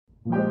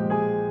Hi,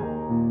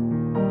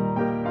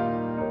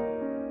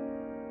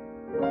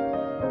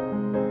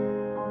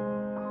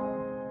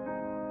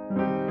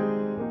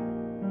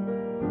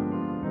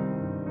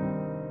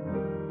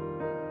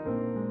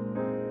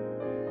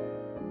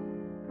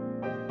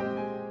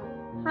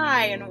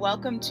 and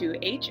welcome to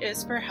H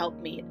is for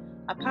Helpmeet,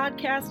 a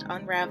podcast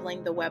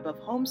unraveling the web of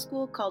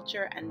homeschool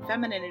culture and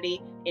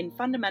femininity in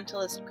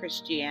fundamentalist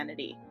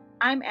Christianity.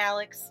 I'm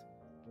Alex.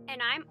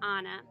 And I'm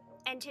Anna.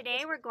 And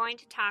today we're going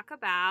to talk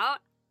about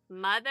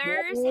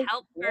Mother's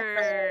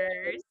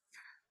Helpers.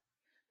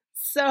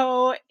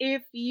 So,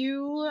 if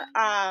you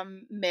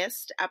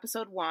missed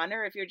episode 1,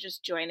 or if you're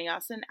just joining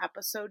us in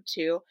episode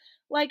 2,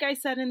 like I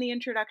said in the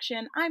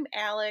introduction, I'm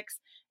Alex,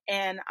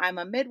 and I'm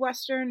a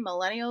Midwestern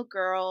millennial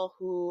girl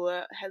who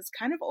has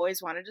kind of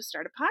always wanted to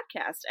start a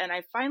podcast. And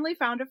I finally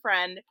found a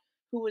friend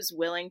who was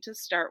willing to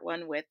start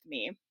one with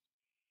me.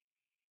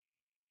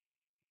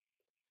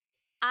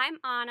 I'm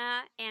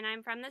Anna, and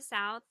I'm from the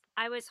South.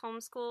 I was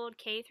homeschooled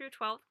K through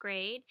 12th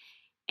grade,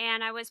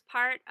 and I was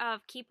part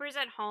of Keepers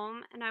at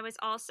Home, and I was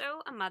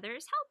also a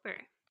mother's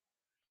helper.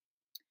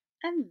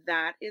 And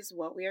that is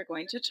what we are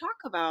going to talk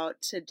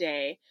about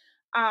today.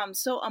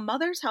 So, a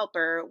mother's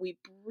helper, we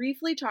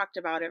briefly talked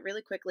about it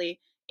really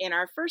quickly in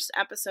our first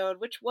episode,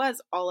 which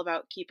was all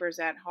about Keepers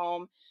at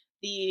Home,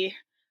 the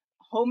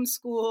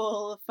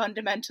homeschool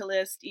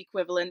fundamentalist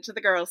equivalent to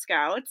the Girl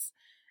Scouts.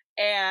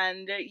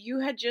 And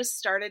you had just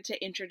started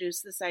to introduce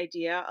this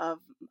idea of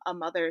a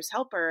mother's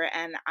helper,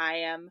 and I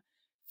am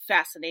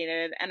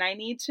fascinated and I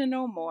need to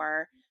know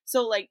more.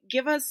 So, like,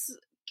 give us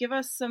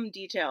some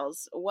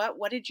details.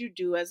 What did you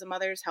do as a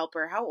mother's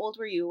helper? How old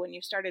were you when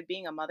you started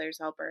being a mother's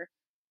helper?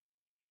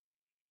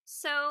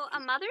 So, a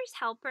mother's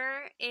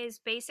helper is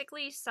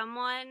basically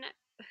someone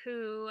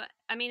who,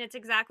 it's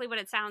exactly what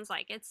it sounds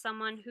like. It's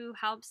someone who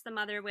helps the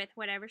mother with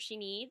whatever she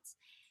needs.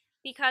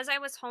 Because I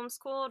was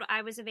homeschooled,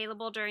 I was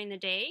available during the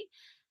day,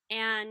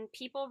 and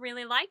people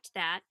really liked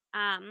that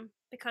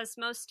because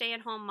most stay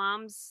at home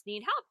moms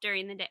need help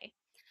during the day.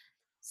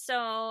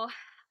 So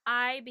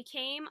I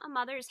became a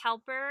mother's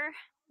helper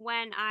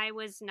when I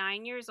was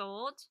 9 years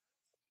old.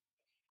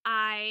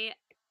 I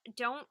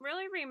don't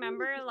really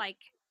remember like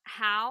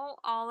how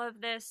all of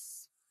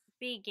this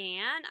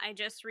began. I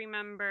just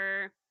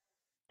remember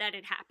that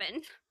it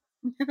happened.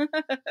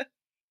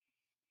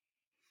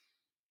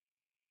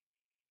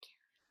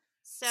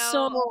 So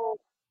So,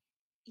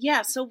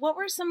 yeah, so what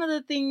were some of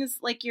the things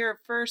like your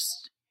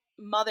first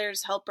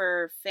mother's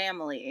helper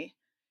family?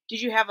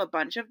 Did you have a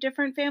bunch of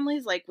different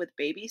families like with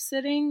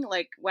babysitting?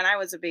 Like when I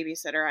was a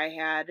babysitter, I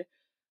had,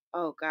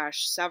 oh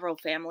gosh, several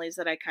families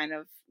that I kind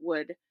of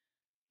would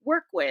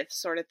work with,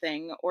 sort of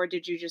thing. Or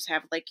did you just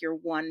have like your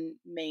one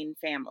main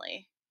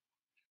family?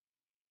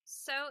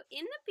 So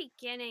in the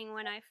beginning,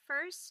 when I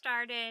first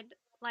started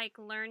like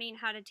learning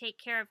how to take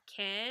care of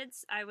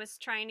kids, I was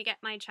trying to get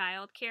my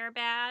child care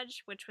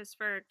badge, which was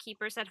for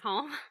keepers at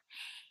home.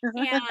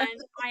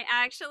 And I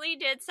actually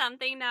did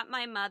something that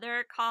my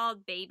mother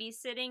called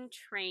babysitting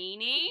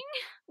training,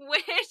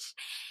 which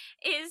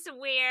is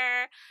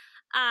where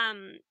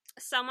um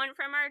someone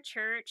from our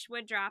church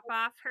would drop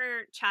off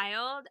her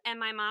child and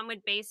my mom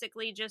would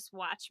basically just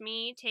watch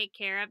me take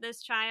care of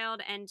this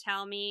child and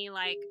tell me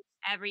like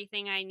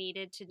everything I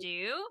needed to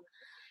do.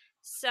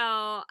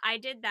 So I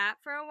did that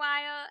for a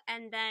while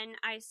and then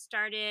I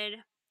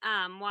started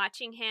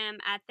watching him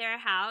at their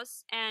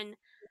house. And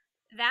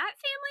that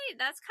family,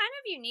 that's kind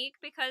of unique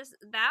because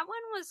that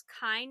one was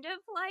kind of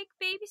like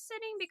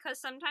babysitting because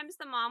sometimes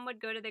the mom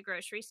would go to the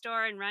grocery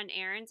store and run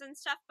errands and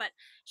stuff, but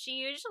she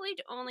usually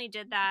only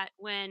did that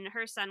when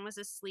her son was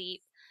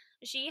asleep.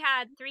 She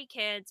had 3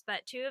 kids,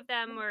 but 2 of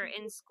them were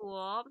in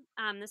school.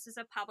 This is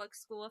a public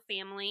school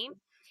family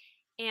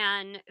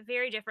and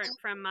very different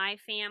from my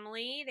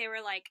family. They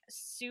were like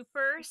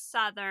super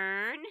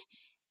southern,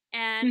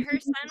 and her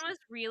son was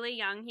really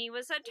young. He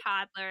was a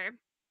toddler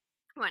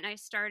when I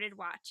started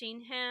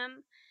watching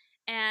him.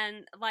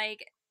 And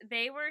like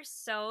they were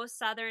so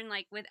southern,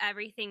 like with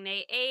everything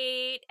they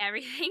ate,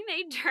 everything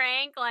they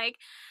drank. Like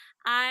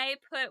I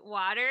put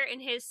water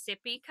in his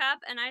sippy cup,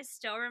 and I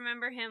still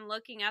remember him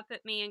looking up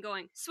at me and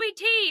going, "Sweet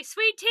tea,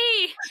 sweet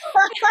tea."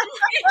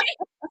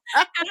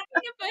 Asking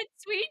to put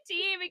sweet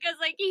tea because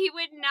like he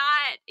would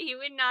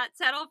not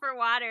settle for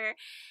water.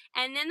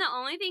 And then the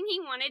only thing he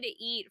wanted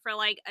to eat for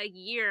like a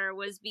year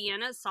was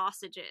Vienna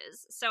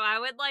sausages. So I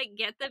would like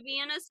get the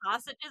Vienna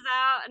sausages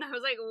out and I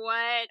was like,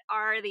 what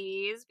are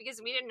these?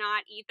 Because we did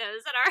not eat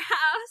those at our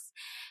house.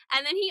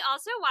 And then he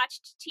also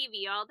watched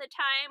TV all the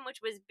time, which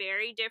was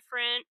very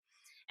different.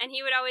 And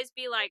he would always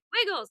be like,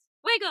 Wiggles,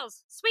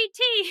 Wiggles, sweet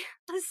tea.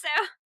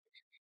 So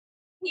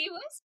he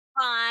was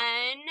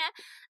fun,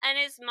 and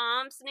his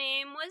mom's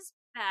name was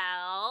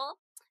Belle.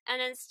 And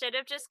instead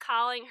of just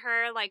calling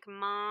her like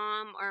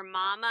mom or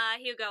mama,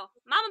 he would go,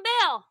 Mama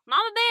Belle,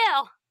 Mama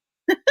Belle.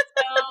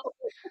 So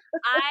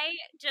I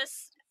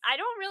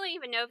don't really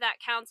even know if that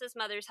counts as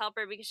mother's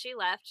helper because she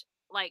left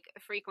like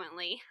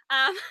frequently.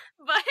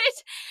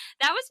 But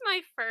that was my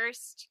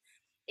first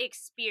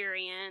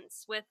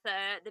experience with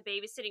the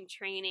babysitting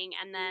training,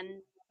 and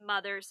then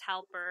mother's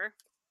helper.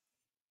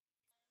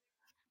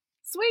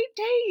 Sweet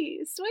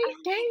tea, sweet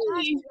Oh my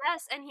gosh, tea.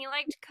 yes, and he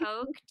liked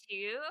Coke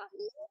too.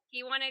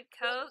 He wanted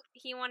Coke,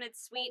 he wanted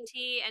sweet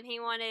tea, and he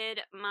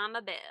wanted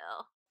Mama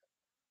Bill.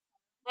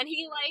 And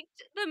he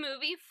liked the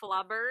movie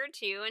Flubber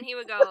too, and he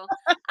would go,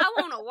 I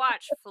want to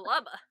watch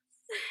Flubber.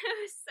 It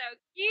was so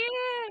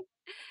cute.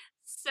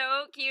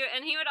 So cute.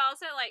 And he would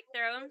also like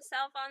throw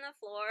himself on the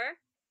floor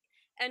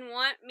and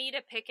want me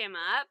to pick him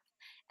up.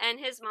 And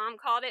his mom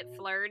called it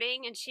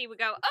flirting, and she would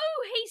go,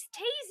 "Oh, he's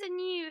teasing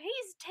you.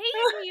 He's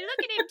teasing you.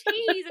 Look at him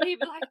tease." And he'd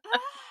be like,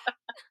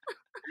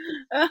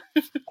 "Ah."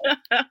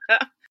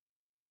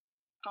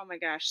 Oh my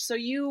gosh. So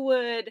you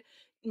would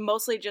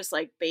mostly just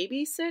like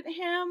babysit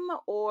him,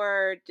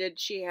 or did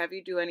she have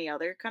you do any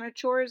other kind of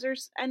chores or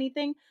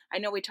anything? I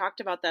know we talked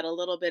about that a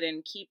little bit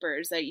in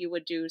Keepers, that you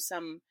would do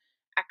some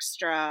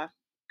extra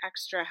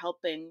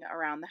helping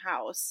around the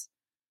house.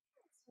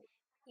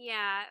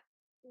 Yeah,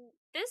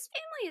 this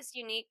family is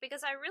unique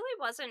because I really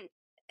wasn't,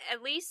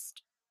 at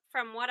least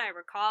from what I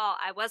recall,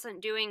 I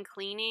wasn't doing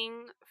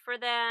cleaning for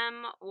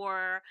them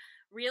or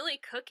really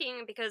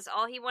cooking because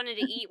all he wanted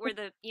to eat were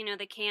the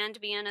canned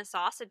Vienna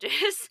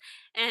sausages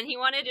and he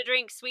wanted to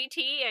drink sweet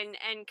tea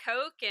and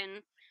Coke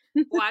and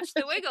watch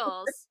the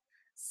Wiggles.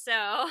 So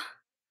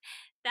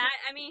that,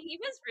 I mean, he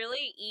was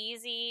really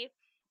easy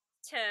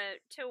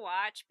to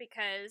watch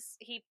because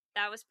he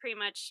that was pretty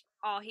much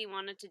all he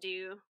wanted to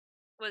do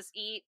was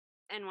eat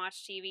and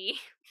watch TV.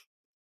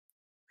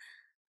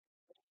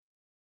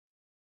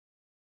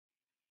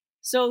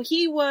 So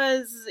he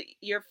was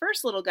your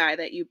first little guy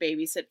that you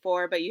babysit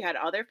for, but you had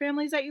other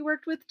families that you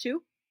worked with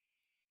too?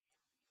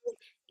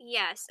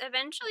 Yes,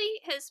 eventually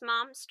his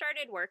mom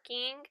started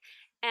working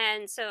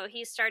and so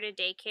he started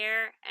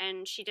daycare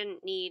and she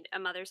didn't need a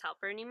mother's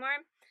helper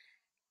anymore.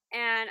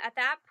 And at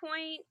that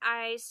point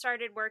I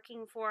started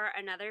working for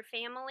another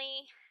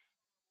family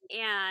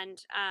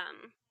and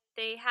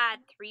they had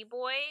three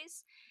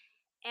boys.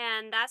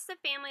 And that's the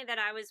family that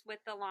I was with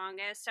the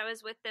longest. I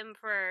was with them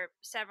for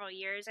several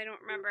years. I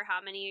don't remember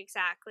how many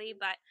exactly,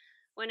 but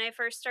when I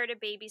first started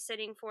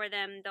babysitting for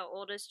them, the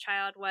oldest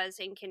child was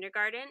in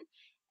kindergarten.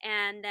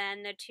 And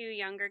then the two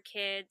younger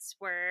kids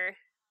were,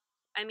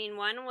 I mean,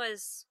 one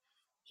was,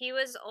 he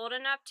was old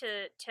enough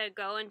to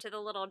go into the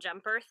little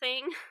jumper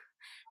thing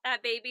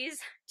that babies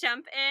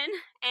jump in,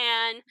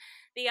 and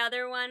the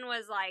other one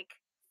was like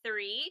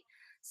 3.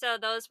 So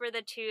those were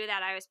the two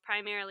that I was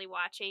primarily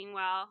watching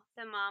while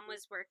the mom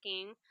was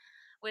working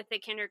with the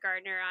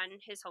kindergartner on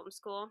his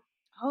homeschool.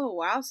 Oh,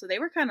 wow. So they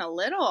were kind of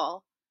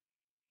little.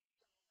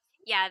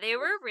 Yeah, they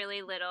were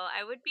really little.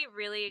 I would be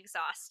really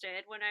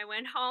exhausted when I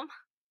went home.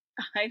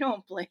 I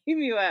don't blame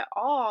you at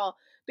all.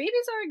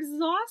 Babies are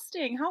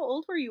exhausting. How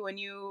old were you when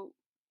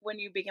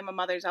you became a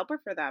mother's helper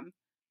for them?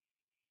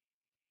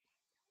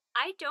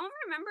 I don't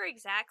remember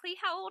exactly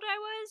how old I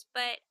was,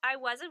 but I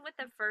wasn't with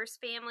the first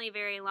family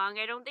very long.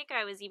 I don't think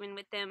I was even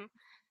with them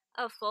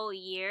a full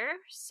year.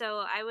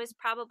 So I was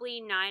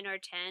probably 9 or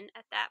 10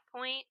 at that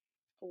point.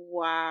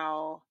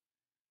 Wow.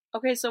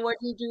 Okay, so what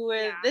do you do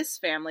with Yeah. this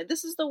family?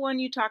 This is the one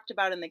you talked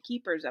about in the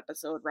Keepers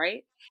episode,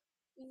 right?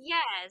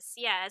 Yes,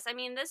 yes. I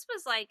mean, this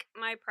was like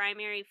my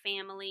primary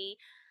family.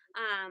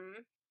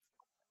 Um,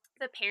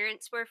 the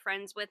parents were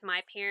friends with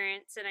my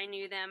parents, and I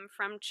knew them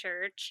from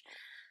church.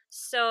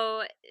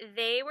 So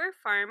they were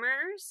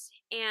farmers,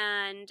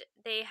 and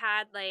they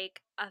had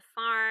like a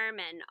farm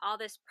and all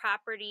this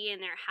property,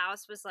 and their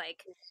house was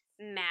like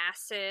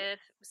massive.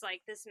 It was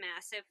like this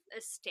massive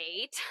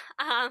estate.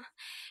 Um,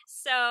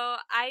 so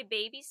I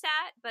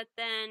babysat, but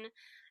then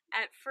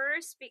at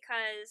first,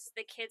 because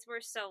the kids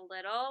were so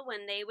little,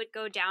 when they would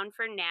go down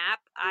for nap,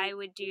 I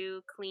would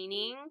do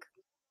cleaning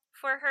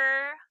for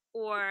her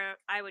or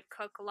I would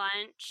cook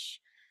lunch.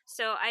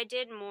 So I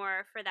did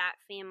more for that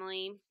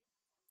family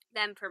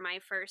than for my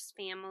first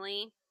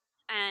family.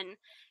 And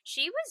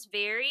she was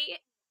very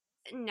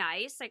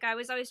nice. Like I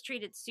was always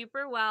treated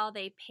super well.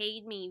 They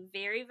paid me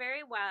very,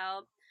 very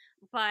well.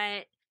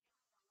 But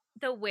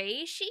the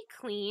way she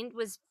cleaned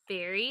was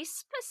very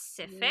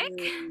specific.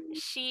 Mm.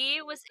 She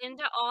was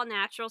into all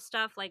natural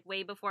stuff like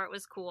way before it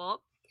was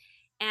cool.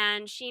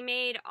 And she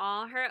made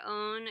all her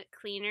own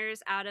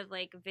cleaners out of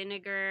like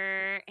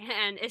vinegar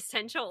and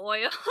essential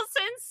oils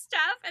and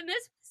stuff. And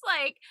this was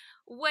like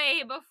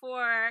way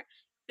before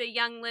the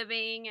Young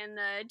Living and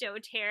the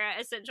doTERRA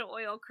essential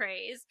oil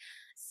craze.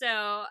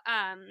 So,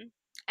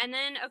 and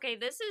then, okay,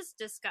 this is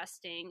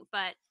disgusting,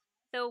 but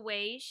the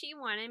way she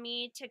wanted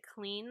me to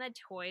clean the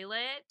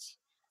toilet,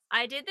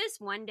 I did this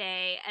one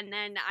day and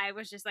then I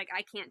was just like,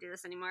 I can't do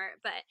this anymore.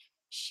 But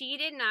she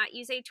did not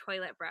use a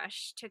toilet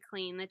brush to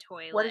clean the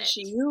What did toilet.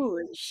 she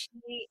use?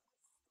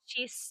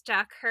 She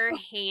stuck her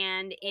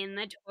hand in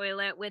the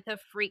toilet with a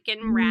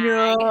freaking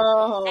rag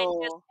No.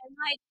 and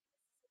like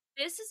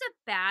this is a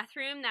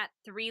bathroom that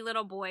 3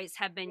 little boys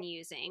have been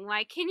using.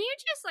 Like, can you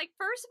just like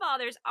first of all,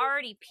 there's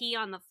already pee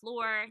on the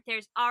floor.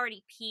 There's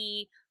already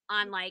pee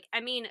on like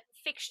I mean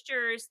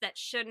fixtures that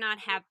should not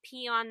have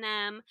pee on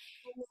them.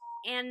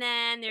 and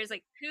then there's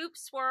like poop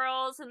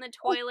swirls in the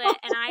toilet,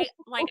 and I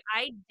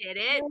did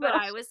it, but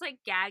I was like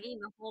gagging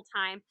the whole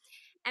time.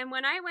 And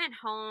when I went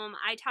home,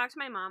 I talked to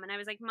my mom and I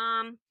was like,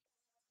 Mom,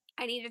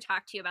 I need to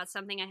talk to you about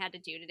something I had to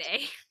do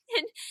today.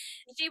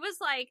 And she was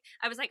like,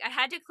 I was like, I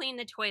had to clean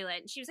the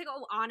toilet. And she was like,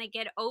 Oh, Anna,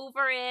 get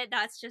over it.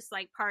 That's just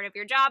like part of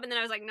your job. And then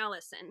I was like, No,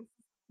 listen,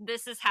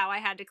 this is how I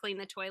had to clean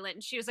the toilet.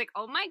 And she was like,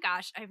 Oh my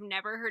gosh, I've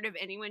never heard of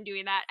anyone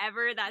doing that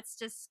ever. That's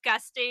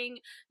disgusting.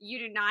 You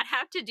do not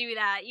have to do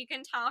that. You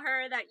can tell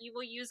her that you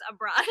will use a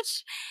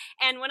brush.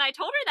 And when I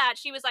told her that,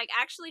 she was like,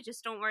 Actually,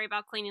 just don't worry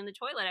about cleaning the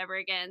toilet ever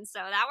again. So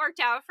that worked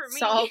out for me.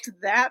 Solved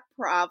that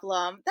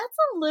problem. That's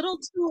a little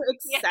too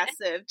Yeah,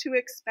 excessive to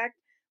expect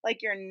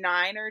like your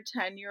 9 or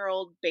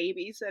 10-year-old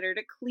babysitter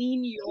to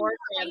clean your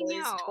I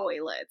family's know.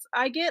 toilets.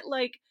 I get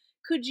like,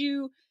 could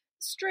you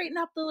straighten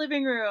up the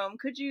living room?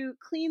 Could you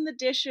clean the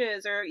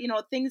dishes or,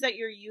 things that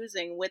you're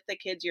using with the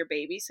kids you're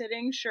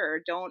babysitting? Sure,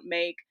 don't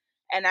make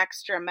an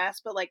extra mess,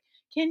 but like,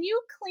 can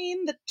you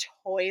clean the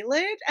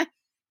toilet?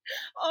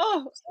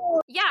 Oh,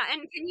 Yeah,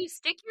 and can you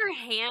stick your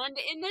hand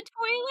in the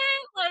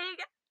toilet?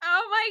 Like,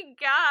 oh my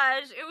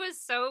gosh, it was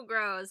so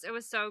gross. It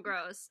was so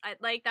gross.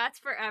 Like that's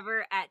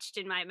forever etched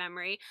in my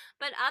memory.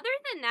 But other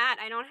than that,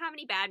 I don't have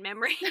any bad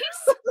memories.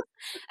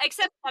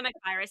 Except stomach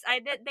virus.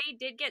 They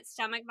did get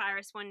stomach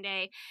virus one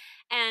day,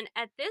 and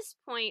at this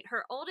point,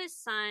 her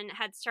oldest son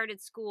had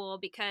started school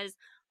because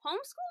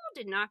homeschool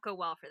did not go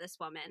well for this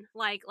woman.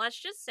 Like, let's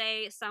just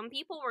say some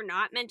people were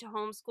not meant to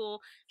homeschool.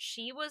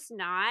 She was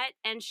not,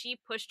 and she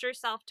pushed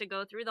herself to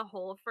go through the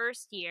whole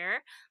first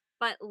year.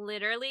 But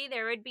literally,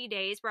 there would be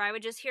days where I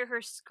would just hear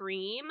her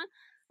scream.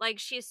 Like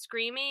she's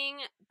screaming,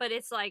 but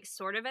it's like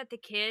sort of at the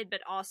kid,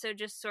 but also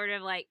just sort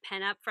of like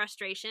pent up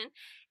frustration.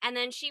 And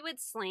then she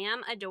would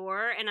slam a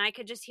door and I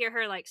could just hear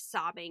her like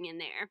sobbing in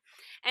there.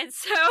 And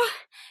so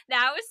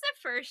that was the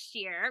first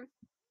year.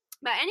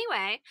 But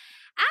anyway,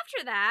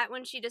 after that,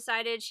 when she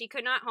decided she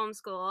could not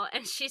homeschool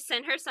and she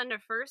sent her son to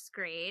first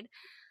grade,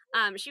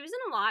 she was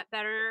in a lot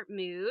better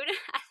mood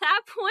at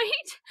that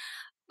point.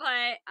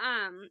 But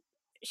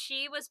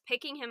she was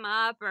picking him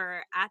up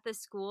or at the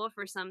school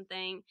for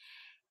something,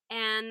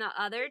 and the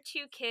other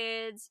two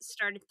kids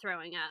started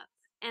throwing up.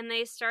 And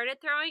they started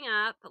throwing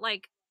up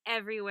like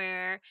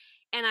everywhere.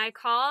 And I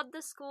called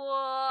the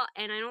school,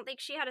 and I don't think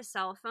she had a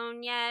cell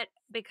phone yet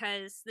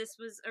because this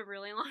was a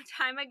really long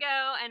time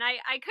ago. And I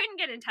couldn't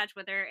get in touch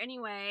with her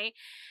anyway,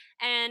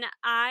 and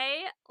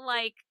I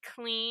like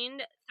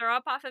cleaned throw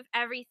up off of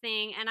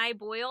everything, and I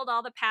boiled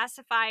all the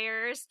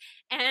pacifiers,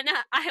 and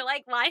I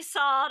like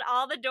Lysoled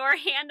all the door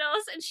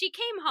handles. And she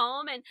came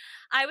home and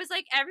I was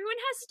like, everyone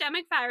has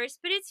stomach virus,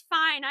 but it's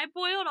fine. I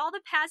boiled all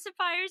the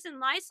pacifiers and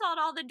Lysoled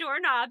all the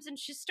doorknobs. And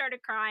she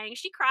started crying.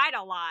 She cried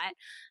a lot.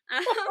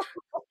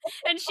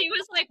 And she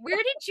was like, Where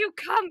did you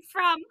come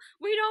from?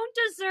 We don't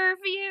deserve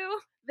you.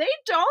 they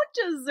don't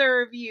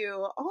deserve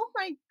you. Oh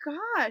my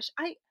gosh.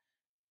 I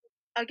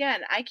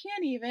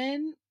can't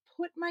even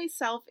put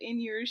myself in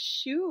your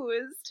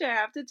shoes to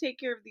have to take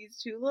care of these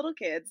two little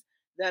kids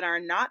that are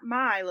not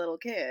my little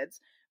kids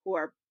who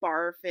are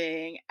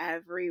barfing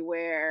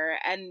everywhere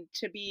and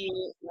to be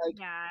like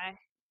Yeah.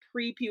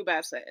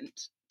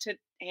 prepubescent to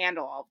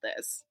handle all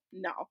this.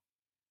 No.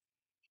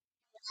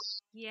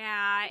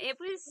 Yeah, it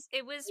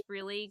was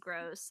really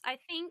gross. I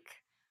think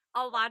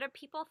a lot of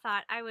people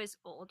thought I was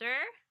older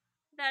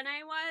than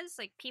I was.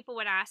 Like people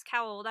would ask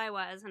how old I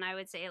was and I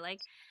would say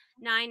like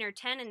 9 or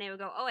 10 and they would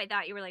go, "Oh, I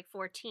thought you were like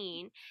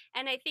 14."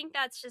 And I think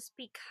that's just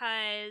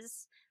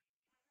because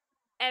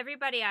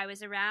everybody I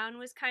was around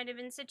was kind of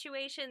in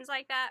situations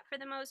like that for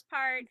the most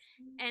part.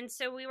 And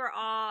so we were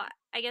all,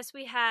 I guess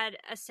we had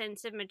a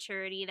sense of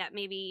maturity that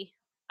maybe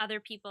other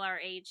people our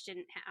age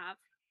didn't have.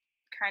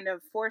 Kind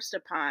of forced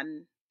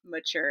upon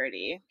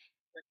maturity.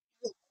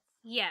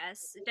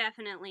 Yes,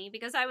 definitely.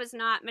 Because I was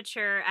not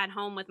mature at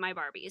home with my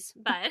Barbies,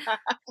 but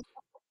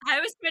I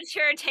was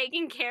mature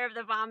taking care of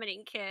the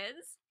vomiting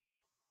kids.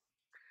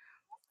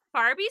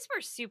 Barbies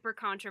were super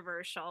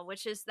controversial,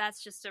 which is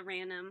that's just a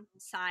random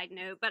side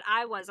note, but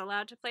I was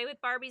allowed to play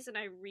with Barbies and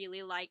I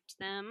really liked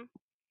them.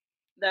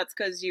 That's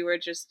because you were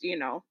just,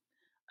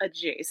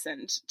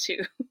 adjacent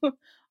to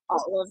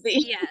all of the,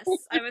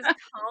 Yes, I was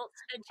cult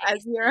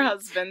as your adjacent.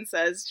 husband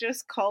says,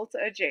 just cult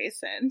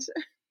adjacent.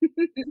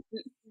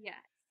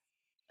 Yes.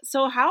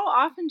 So, how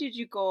often did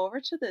you go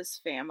over to this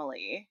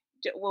family?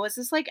 Was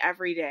this like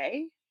every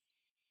day?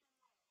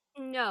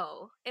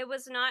 No, it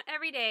was not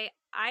every day.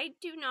 I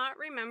do not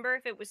remember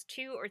if it was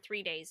 2 or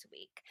 3 days a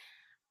week.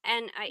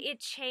 And it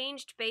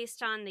changed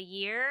based on the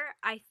year.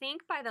 I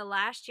think by the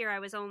last year, I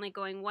was only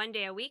going 1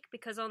 day a week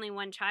because only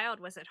one child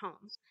was at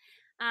home.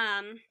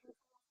 Um,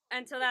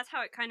 and so that's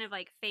how it kind of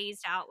like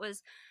phased out.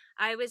 Was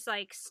I was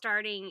like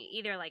starting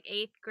either like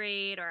eighth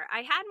grade, or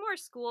I had more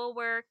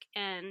schoolwork,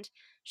 and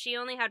she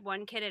only had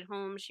one kid at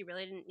home. She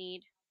really didn't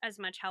need as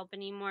much help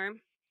anymore.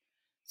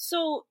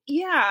 So,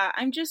 yeah,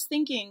 I'm just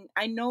thinking,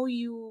 I know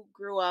you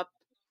grew up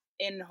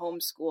in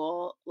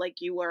homeschool,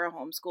 like you were a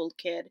homeschooled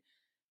kid.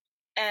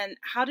 And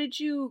how did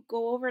you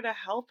go over to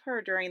help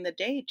her during the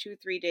day, 2,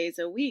 3 days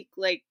a week?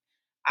 Like,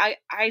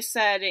 I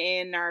said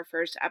in our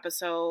first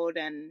episode,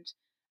 and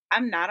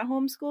I'm not a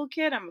homeschool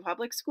kid, I'm a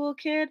public school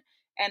kid,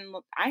 and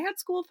I had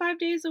school 5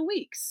 days a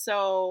week.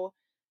 So,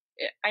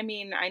 I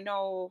mean, I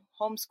know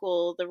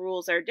homeschool, the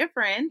rules are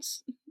different.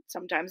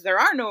 Sometimes there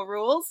are no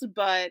rules,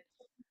 but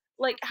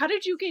like, how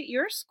did you get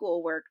your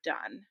schoolwork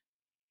done?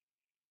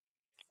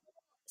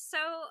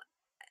 So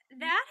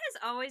that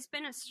has always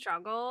been a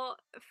struggle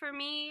for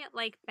me,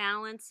 like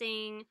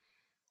balancing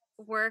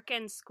work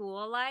and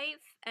school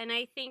life. And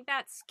I think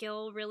that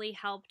skill really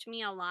helped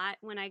me a lot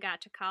when I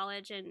got to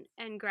college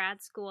and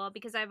grad school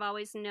because I've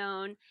always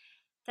known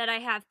that I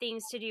have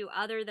things to do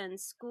other than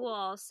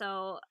school.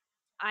 So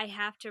I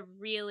have to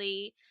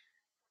really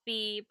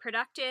be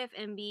productive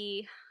and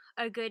be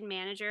a good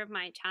manager of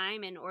my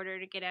time in order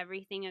to get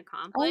everything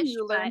Oh, accomplished.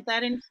 you But learned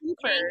that in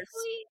Keepers.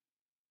 thankfully,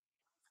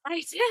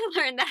 I did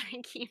learn that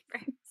in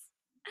Keepers.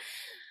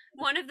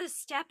 One of the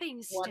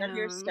stepping One of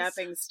your stones.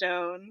 stepping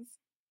stones.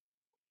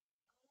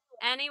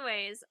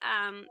 Anyways,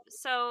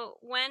 so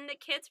when the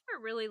kids were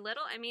really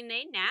little, I mean,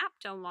 they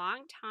napped a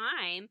long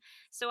time.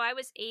 So I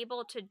was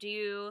able to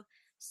do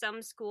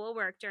some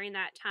schoolwork during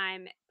that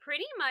time.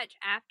 Pretty much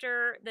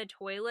after the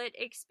toilet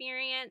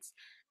experience,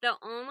 the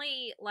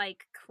only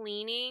like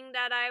cleaning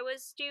that I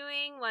was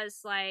doing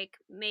was like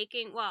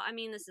making, well, I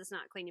mean, this is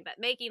not cleaning, but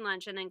making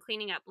lunch and then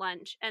cleaning up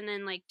lunch and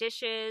then like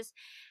dishes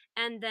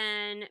and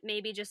then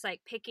maybe just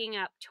like picking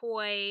up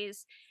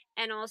toys.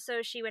 And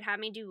also, she would have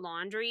me do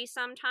laundry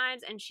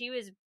sometimes, and she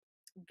was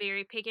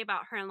very picky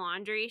about her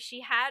laundry.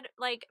 She had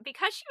like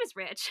because she was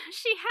rich,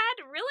 she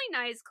had really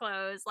nice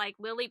clothes like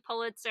Lily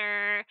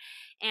Pulitzer,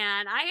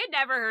 and I had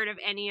never heard of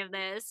any of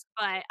this,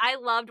 but I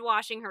loved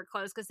washing her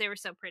clothes because they were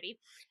so pretty.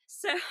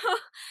 So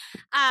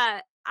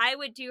I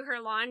would do her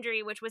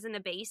laundry, which was in the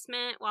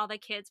basement while the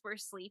kids were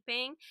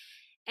sleeping.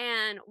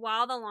 And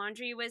while the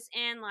laundry was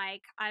in,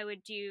 like, I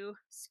would do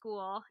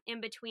school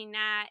in between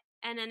that.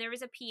 And then there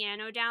was a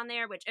piano down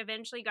there, which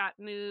eventually got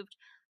moved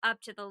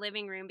up to the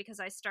living room because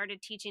I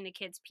started teaching the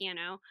kids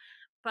piano.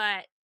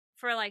 But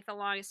for like the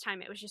longest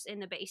time, it was just in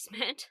the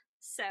basement.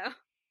 So,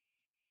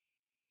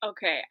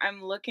 Okay,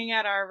 I'm looking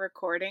at our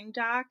recording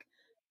doc,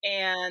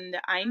 and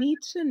I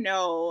need to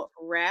know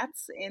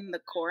rats in the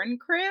corn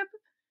crib.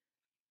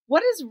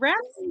 What is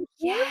rats in the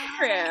corn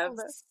crib?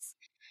 yes.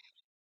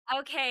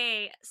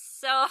 Okay,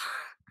 so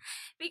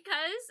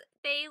because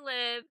they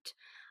lived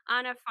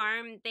on a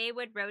farm, they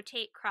would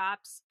rotate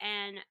crops,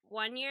 and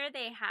one year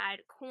they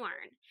had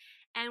corn.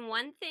 And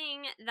one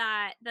thing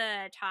that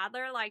the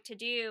toddler liked to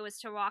do was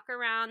to walk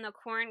around the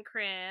corn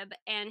crib,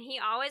 and he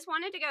always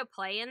wanted to go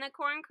play in the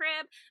corn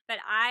crib, but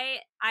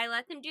I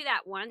let them do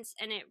that once,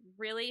 and it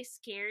really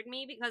scared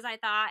me because I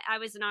thought I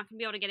was not going to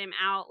be able to get him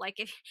out. Like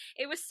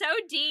it was so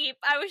deep.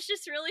 I was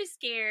just really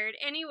scared.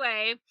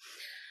 Anyway,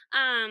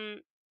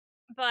 um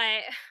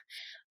but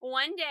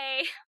one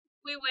day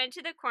we went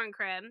to the corn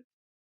crib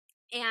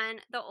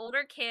and the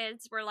older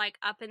kids were like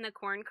up in the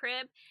corn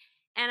crib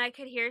and I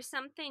could hear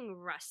something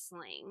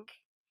rustling.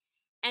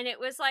 And it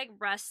was like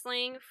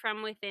rustling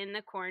from within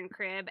the corn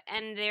crib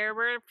and there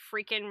were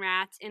freaking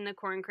rats in the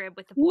corn crib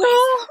with the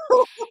boys.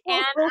 No!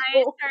 And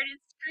I started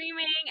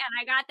screaming and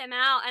I got them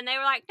out and they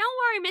were like, "Don't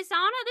worry, Miss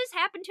Anna, this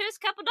happened to us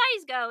a couple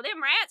days ago.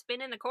 Them rats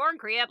been in the corn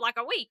crib like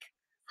a week."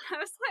 I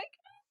was like,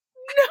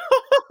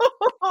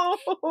 No!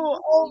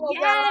 Oh my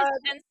 "Yes."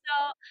 god. And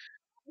so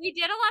we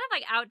did a lot of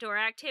like outdoor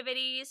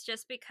activities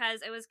just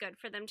because it was good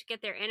for them to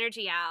get their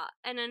energy out.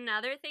 And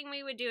another thing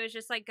we would do is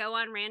just like go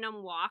on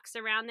random walks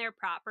around their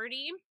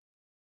property.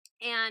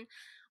 And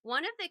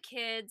one of the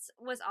kids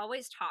was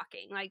always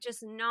talking, like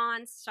just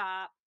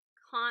nonstop,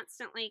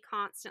 constantly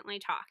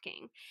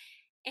talking.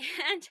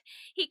 And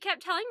he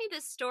kept telling me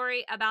this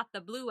story about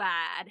the blue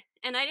eyed.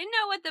 And I didn't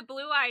know what the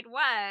blue eyed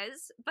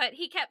was, but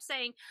he kept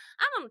saying,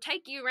 "I'm going to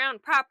take you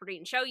around property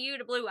and show you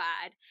the blue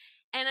eyed."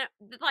 And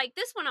like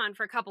this went on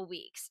for a couple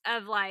weeks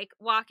of like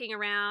walking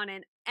around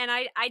and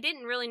I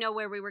didn't really know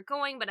where we were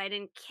going, but I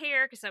didn't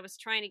care because I was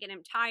trying to get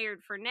him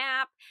tired for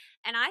nap.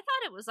 And I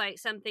thought it was like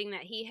something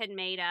that he had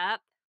made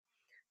up.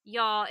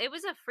 Y'all, it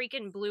was a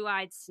freaking blue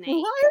eyed snake.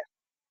 What?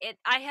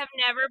 I have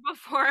never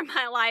before in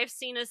my life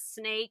seen a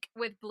snake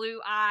with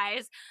blue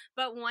eyes,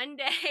 but one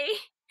day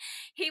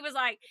he was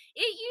like,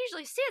 "It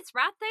usually sits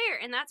right there,"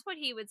 and that's what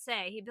he would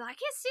say. He'd be like,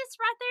 "It sits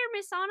right there,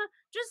 Miss Anna.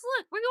 Just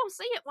look, we're gonna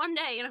see it one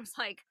day." And I was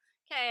like,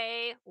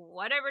 "Okay,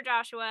 whatever,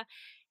 Joshua."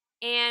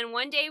 And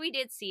one day we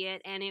did see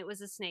it, and it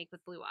was a snake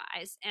with blue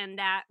eyes, and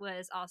that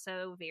was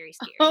also very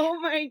scary. Oh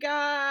my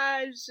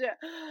gosh.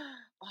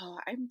 Oh,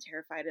 I'm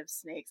terrified of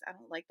snakes. I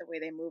don't like the way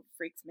they move. It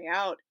freaks me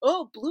out.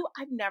 Oh, blue.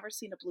 I've never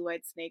seen a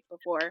blue-eyed snake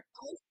before.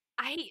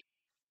 I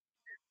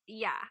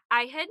Yeah,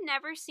 I had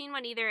never seen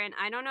one either, and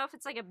I don't know if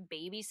it's like a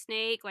baby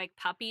snake, like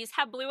puppies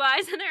have blue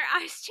eyes and their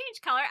eyes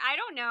change color. I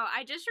don't know.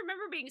 I just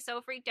remember being so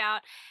freaked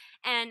out.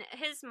 And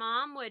his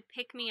mom would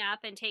pick me up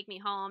and take me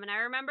home. And I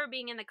remember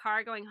being in the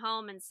car going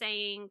home and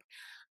saying,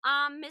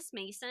 "Miss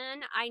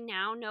Mason, I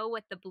now know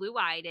what the blue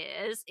eyed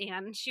is."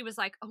 And she was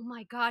like, "Oh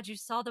my God, you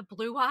saw the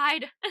blue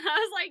eyed?" And I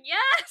was like,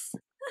 "Yes."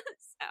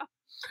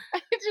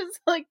 I just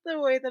like the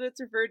way that it's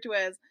referred to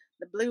as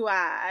the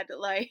blue-eyed,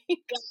 like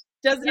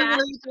doesn't Yeah,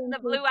 relate to the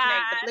include blue snake, the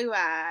eye.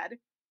 blue-eyed.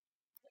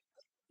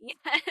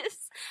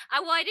 Yes.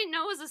 Well, I didn't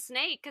know it was a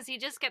snake because he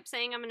just kept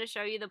saying, I'm going to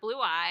show you the blue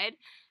eyed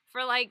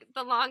for like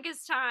the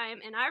longest time.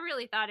 And I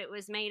really thought it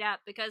was made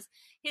up because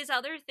his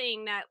other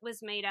thing that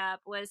was made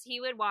up was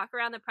he would walk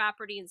around the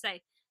property and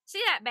say,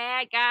 see that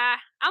bad guy?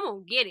 I'm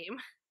going to get him.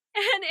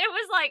 And it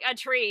was like a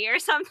tree or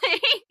something.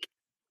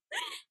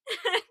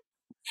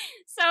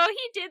 So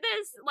he did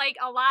this like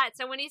a lot.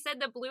 So when he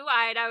said the blue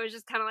eyed, I was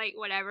just kind of like,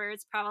 whatever.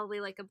 It's probably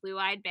like a blue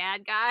eyed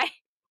bad guy.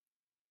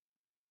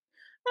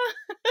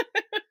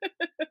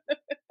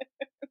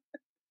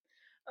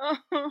 Oh,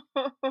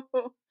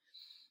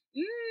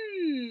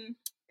 mmm,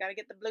 gotta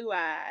get the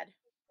blue-eyed.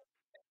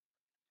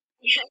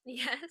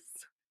 Yes.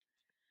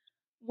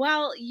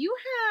 Well, you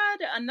had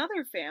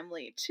another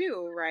family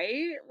too,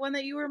 right? One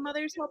that you were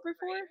mother's helper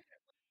for?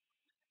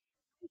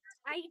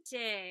 I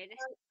did.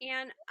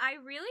 And I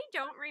really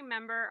don't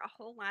remember a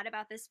whole lot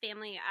about this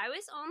family. I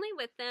was only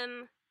with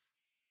them,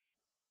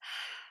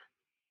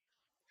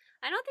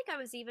 I don't think I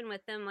was even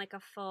with them like a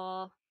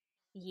full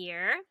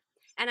year.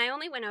 And I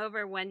only went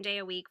over 1 day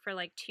a week for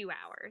like 2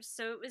 hours.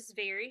 So it was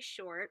very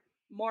short.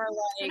 More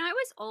And like, I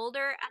was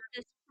older at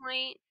this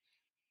point.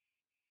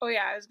 oh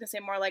yeah, I was gonna say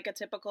more like a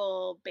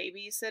typical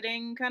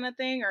babysitting kind of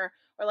thing, or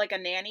like a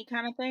nanny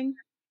kind of thing.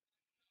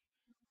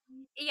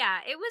 Yeah,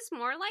 it was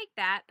more like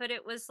that, but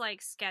it was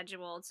like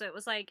scheduled. So it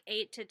was like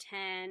 8 to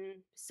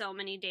 10 so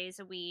many days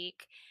a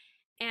week.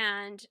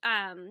 And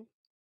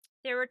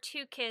there were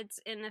two kids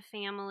in the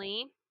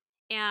family,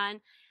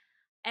 and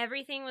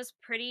everything was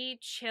pretty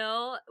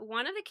chill.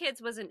 One of the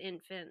kids was an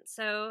infant,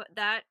 so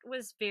that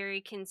was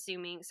very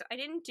consuming. So I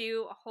didn't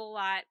do a whole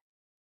lot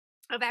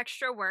of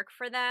extra work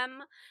for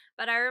them,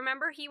 but I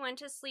remember he went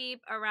to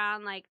sleep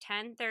around like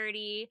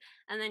 10:30,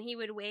 and then he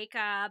would wake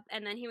up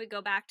and then he would go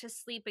back to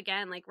sleep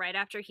again like right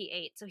after he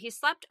ate. So he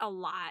slept a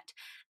lot.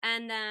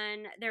 And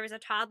then there was a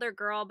toddler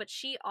girl, but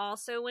she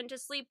also went to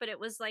sleep, but it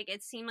was like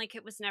it seemed like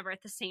it was never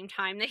at the same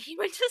time that he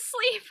went to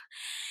sleep.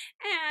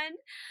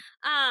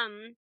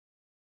 And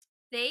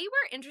they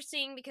were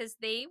interesting because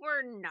they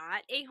were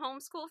not a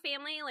homeschool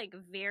family, like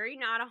very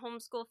not a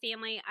homeschool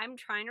family. I'm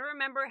trying to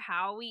remember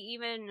how we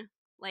even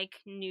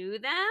like knew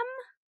them.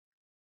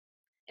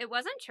 It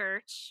wasn't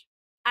church.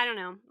 I don't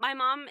know. My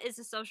mom is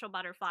a social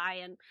butterfly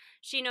and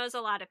she knows a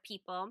lot of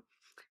people,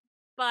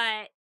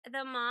 but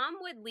the mom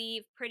would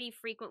leave pretty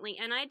frequently,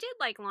 and I did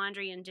like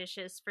laundry and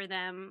dishes for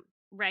them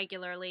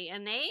regularly,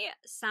 and they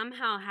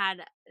somehow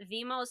had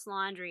the most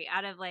laundry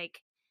out of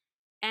like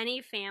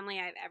any family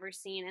I've ever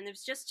seen. And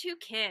there's just two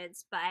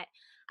kids, but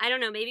I don't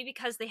know, maybe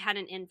because they had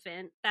an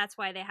infant, that's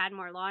why they had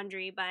more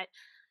laundry. But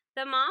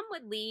the mom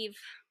would leave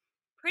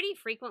pretty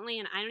frequently,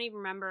 and I don't even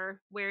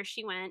remember where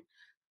she went.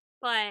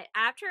 But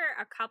after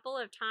a couple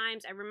of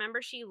times, I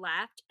remember she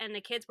left, and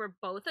the kids were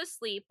both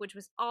asleep, which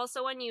was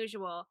also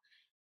unusual.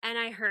 And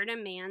I heard a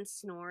man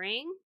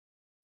snoring,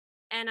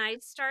 and I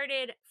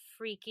started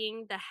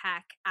freaking the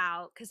heck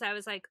out because I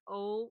was like,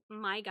 oh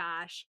my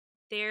gosh,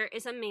 there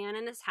is a man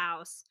in this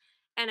house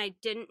and I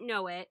didn't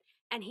know it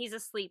and he's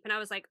asleep. And I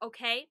was like,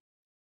 okay,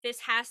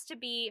 this has to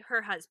be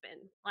her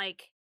husband.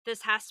 Like,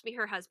 this has to be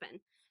her husband.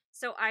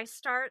 So I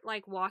start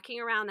like walking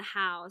around the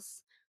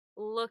house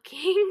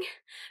looking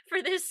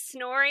for this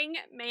snoring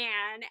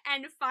man.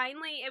 And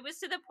finally, it was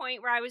to the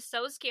point where I was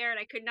so scared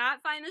I could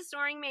not find the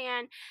snoring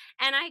man.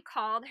 And I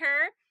called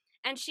her,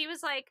 and she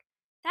was like,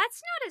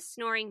 that's not a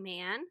snoring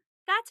man.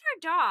 That's our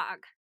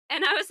dog.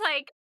 And I was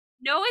like,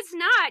 no, it's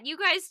not. You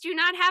guys do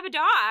not have a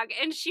dog.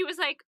 And she was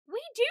like,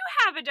 we do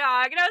have a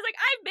dog. And I was like,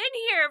 I've been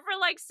here for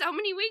like so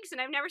many weeks and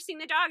I've never seen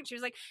the dog. And she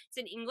was like, it's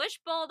an English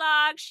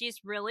bulldog.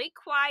 She's really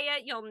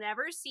quiet. You'll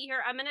never see her.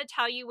 I'm going to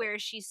tell you where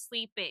she's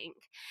sleeping.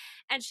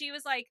 And she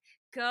was like,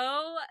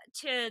 go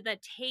to the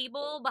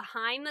table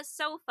behind the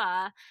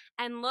sofa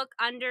and look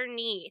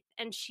underneath,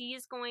 and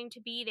she's going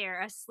to be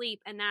there asleep,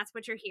 and that's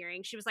what you're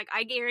hearing. She was like,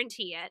 I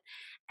guarantee it.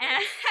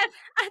 And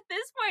at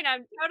this point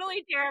I'm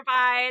totally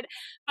terrified,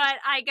 but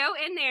I go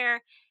in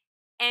there,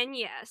 and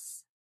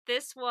yes,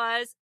 this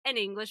was an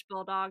English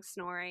bulldog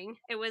snoring.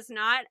 It was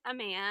not a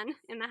man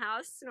in the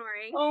house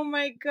snoring. Oh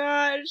my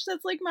gosh,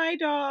 that's like my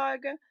dog.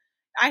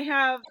 I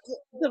have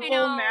the I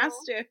bull know.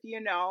 mastiff,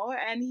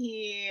 and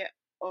he,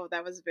 oh,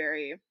 that was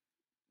very,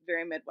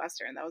 very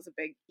Midwestern. That was a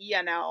big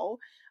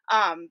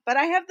But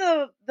I have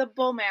the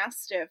bull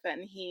mastiff,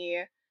 and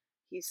he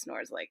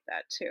snores like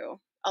that too,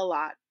 a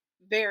lot,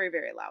 very,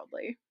 very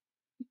loudly.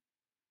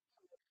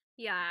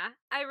 Yeah,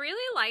 I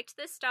really liked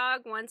this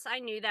dog once I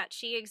knew that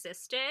she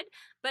existed,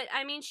 but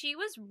I mean, she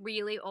was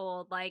really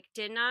old, like,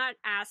 did not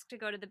ask to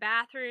go to the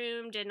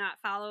bathroom, did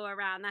not follow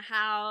around the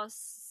house,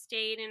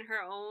 stayed in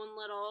her own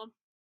little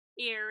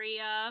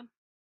area.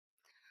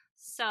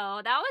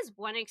 So that was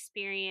one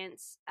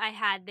experience I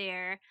had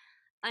there.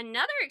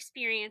 Another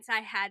experience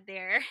I had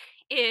there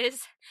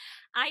is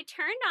I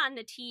turned on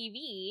the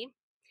TV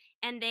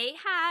and they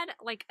had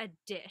like a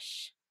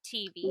dish.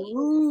 TV,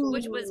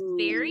 which was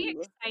very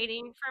Ooh.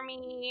 exciting for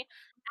me.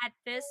 At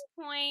this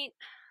point,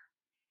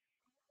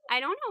 I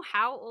don't know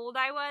how old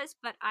I was,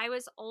 but I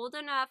was old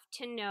enough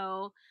to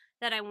know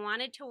that I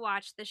wanted to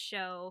watch the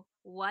show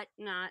What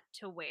Not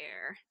to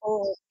Wear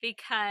Oh,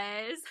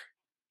 because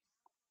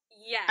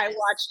I yes,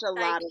 watched a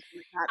like lot of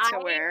What Not I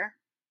to Wear.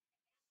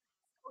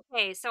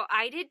 okay, so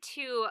I did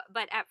too,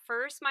 but at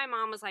first my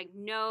mom was like,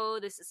 "No,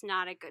 this is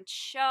not a good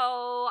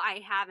show.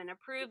 I haven't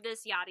approved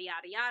this, yada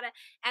yada yada."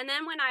 And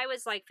then when I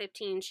was like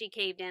 15, she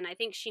caved in. I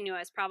think she knew I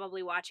was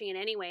probably watching it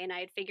anyway, and I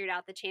had figured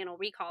out the channel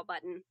recall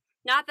button.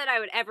 Not that I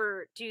would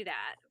ever do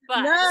that,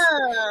 but No,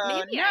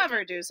 maybe I did.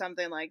 never do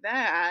something like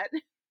that.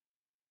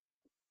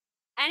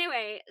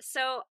 Anyway,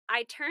 so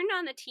I turned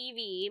on the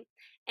TV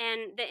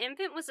and the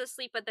infant was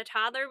asleep, but the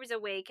toddler was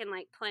awake and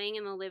like playing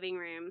in the living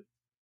room.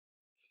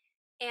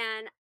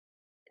 And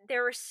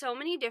there were so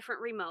many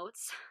different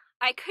remotes.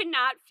 I could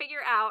not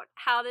figure out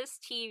how this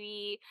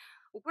TV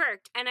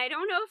worked. And I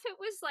don't know if it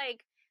was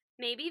like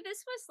maybe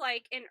this was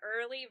like an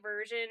early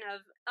version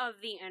of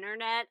the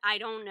internet. I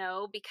don't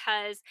know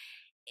because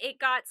it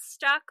got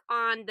stuck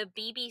on the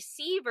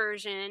BBC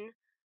version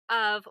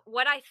of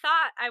what I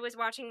thought I was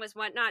watching was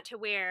What Not to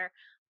Wear,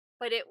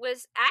 but it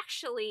was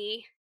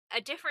actually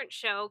a different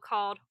show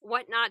called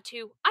What Not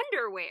to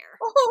Underwear.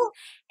 Oh,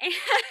 And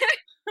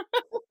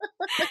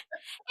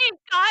it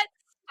got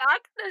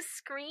stuck. The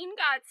screen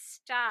got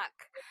stuck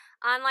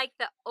on like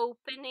the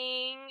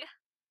opening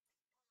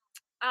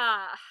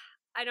uh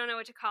I don't know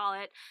what to call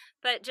it,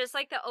 but just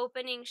like the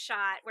opening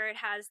shot where it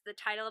has the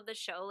title of the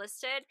show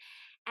listed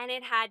and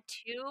it had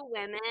two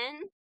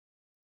women,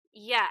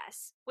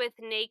 yes, with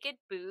naked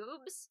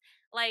boobs,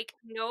 like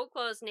no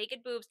clothes, naked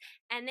boobs,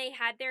 and they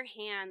had their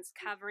hands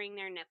covering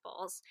their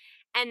nipples.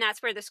 And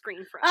that's where the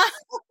screen froze.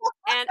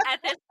 And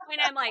at this point,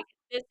 I'm like,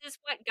 this is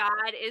what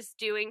God is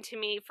doing to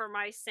me for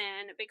my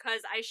sin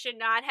because I should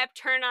not have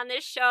turned on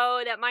this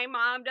show that my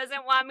mom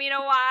doesn't want me to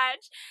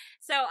watch.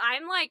 So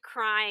I'm like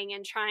crying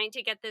and trying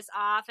to get this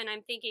off. And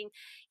I'm thinking,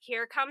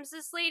 here comes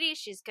this lady.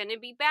 She's going to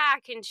be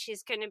back and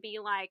she's going to be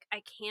like,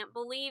 I can't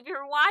believe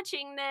you're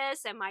watching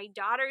this. And my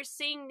daughter's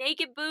seeing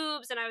naked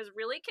boobs. And I was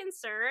really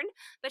concerned,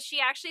 but she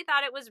actually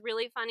thought it was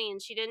really funny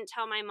and she didn't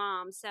tell my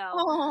mom. So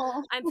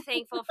oh. I'm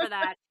thankful for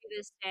that to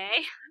this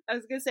day. I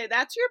was gonna say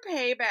that's your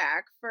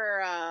payback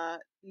for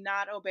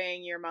not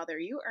obeying your mother.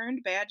 You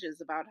earned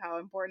badges about how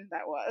important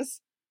that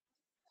was.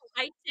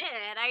 I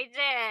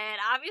did.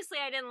 Obviously,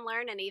 I didn't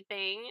learn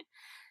anything.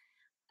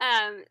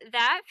 That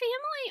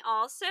family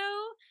also,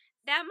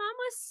 that mom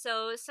was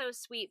so, so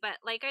sweet. But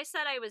like I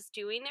said, I was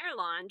doing their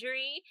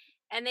laundry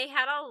and they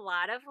had a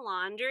lot of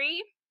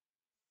laundry.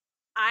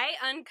 I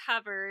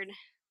uncovered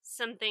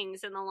some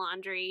things in the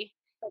laundry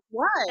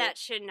What? that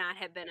should not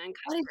have been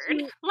What did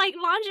uncovered, you? like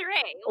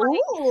lingerie. Like,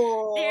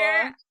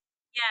 there, Ooh.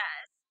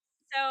 yes.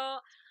 So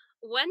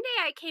one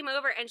day I came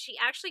over and she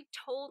actually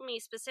told me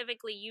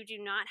specifically, you do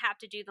not have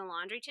to do the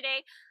laundry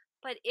today.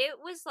 But it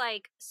was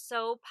like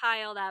so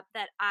piled up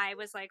that I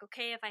was like,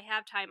 okay, if I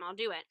have time, I'll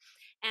do it.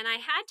 And I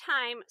had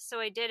time, so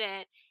I did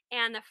it.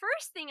 And the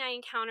first thing I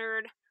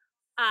encountered,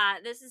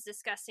 this is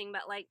disgusting,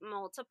 but like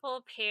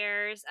multiple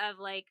pairs of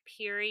like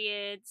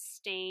period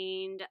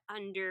stained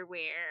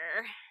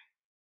underwear.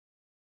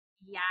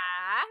 Yeah.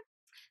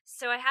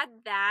 So I had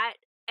that.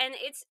 And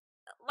it's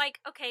like,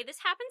 okay, this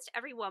happens to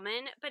every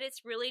woman, but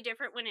it's really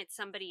different when it's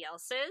somebody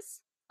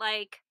else's.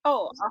 Like,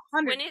 Oh, a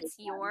when hundred it's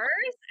percent.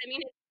 yours, I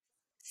mean, it's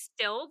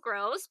still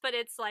gross, but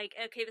it's like,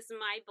 okay, this is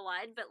my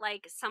blood, but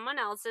like someone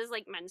else's,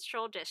 like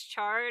menstrual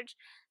discharge,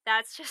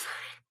 that's just,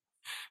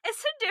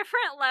 it's a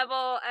different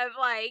level of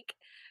like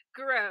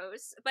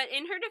gross. But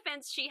in her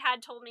defense, she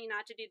had told me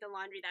not to do the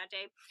laundry that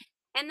day.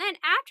 And then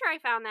after I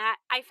found that,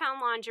 I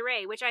found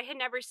lingerie, which I had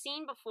never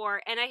seen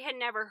before and I had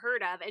never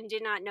heard of and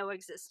did not know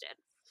existed.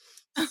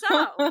 So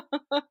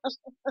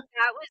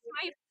that was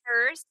my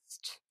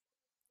first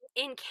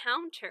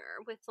encounter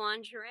with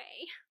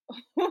lingerie.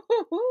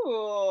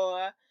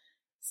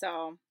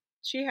 So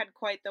she had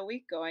quite the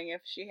week going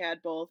if she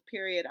had both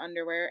period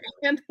underwear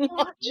and And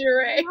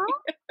lingerie. now,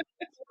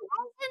 as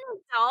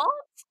an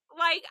adult,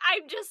 like,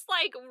 I'm just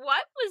like,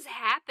 what was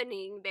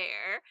happening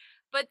there?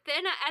 But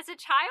then as a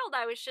child,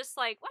 I was just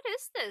like, what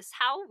is this?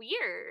 How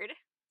weird.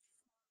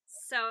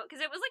 So,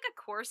 because it was like a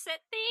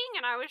corset thing,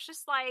 and I was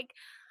just like,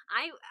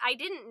 I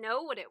didn't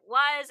know what it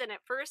was, and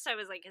at first I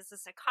was like, is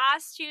this a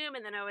costume?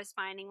 And then I was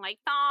finding like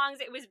thongs.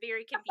 It was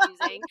very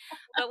confusing.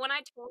 But when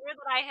I told her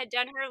that I had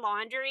done her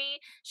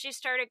laundry, she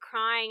started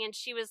crying, and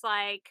she was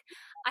like,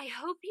 I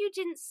hope you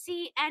didn't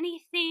see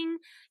anything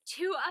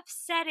too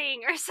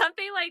upsetting or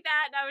something like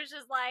that. And I was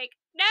just like,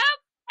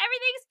 nope,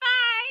 everything's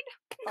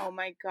fine. Oh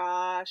my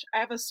gosh. I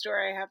have a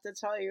story I have to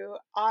tell you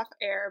off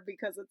air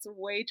because it's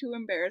way too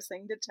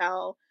embarrassing to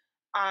tell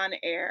on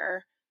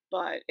air,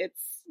 but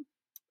it's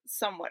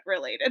somewhat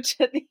related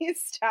to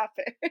these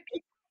topics.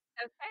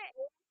 Okay,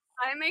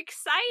 I'm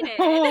excited.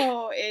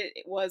 Oh,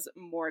 it was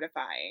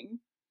mortifying.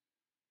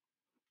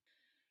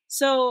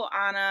 So,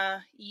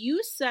 Anna,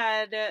 you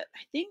said, I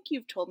think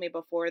you've told me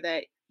before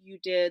that you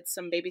did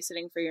some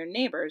babysitting for your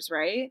neighbors,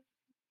 right?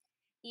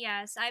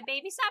 Yes, I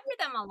babysat for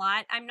them a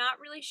lot. I'm not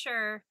really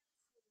sure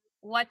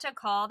what to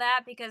call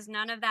that because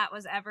none of that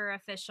was ever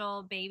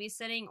official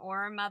babysitting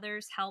or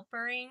mother's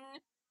helpering.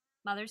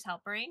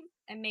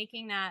 I'm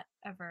making that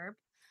a verb.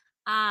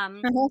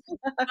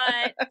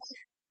 But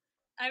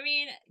I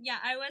mean, yeah,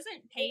 I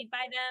wasn't paid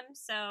by them,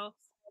 so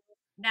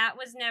that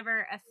was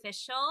never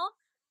official.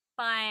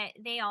 But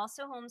they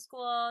also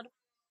homeschooled.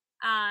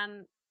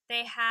 Um,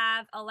 they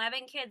have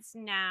 11 kids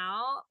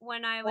now.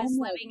 When I Oh was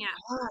my living at,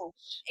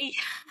 gosh.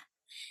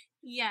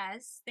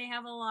 yes, they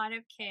have a lot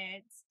of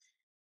kids.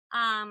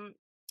 Um,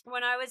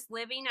 when I was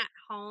living at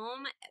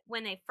home,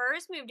 when they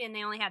first moved in,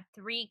 they only had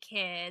 3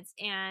 kids,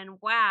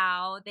 and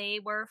wow, they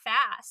were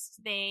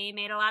fast. They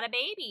made a lot of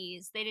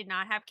babies. They did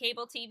not have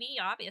cable TV,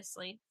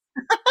 obviously.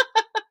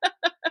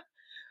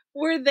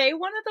 Were they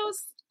one of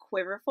those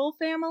quiverful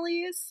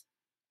families?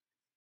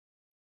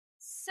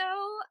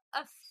 So,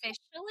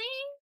 officially,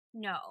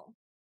 no.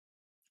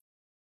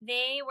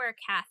 They were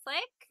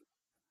Catholic,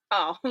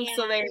 Oh,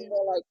 so they and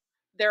were like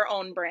their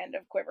own brand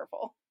of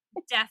quiverful.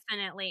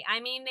 definitely. I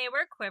mean, they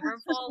were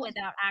quiverful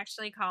without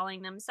actually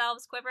calling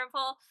themselves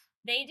quiverful.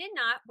 They did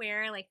not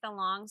wear like the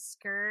long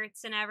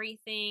skirts and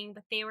everything,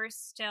 but they were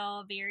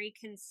still very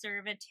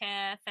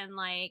conservative, and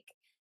like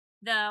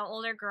the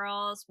older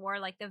girls wore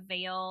like the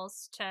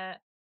veils to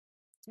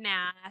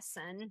mass.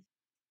 And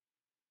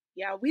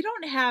Yeah, we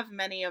don't have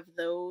many of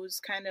those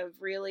kind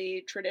of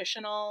really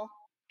traditional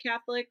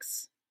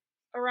Catholics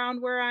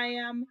around where I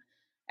am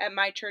at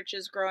my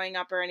churches growing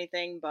up or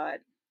anything,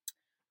 but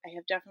I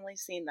have definitely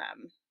seen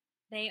them.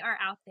 they are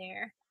out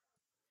there.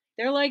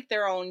 They're like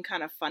their own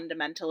kind of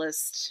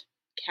fundamentalist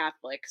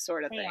Catholic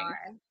sort of They thing.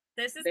 are.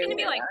 This is They going to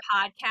be really like are.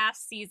 podcast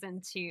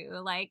season 2,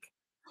 like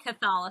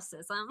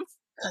Catholicism.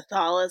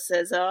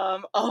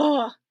 Catholicism.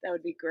 Oh, that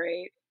would be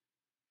great.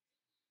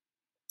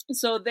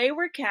 So they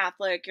were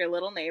Catholic, your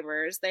little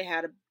neighbors. They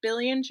had a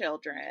billion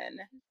children,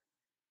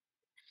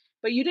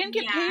 but you didn't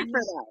get Yeah, paid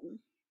for them.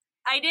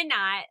 I did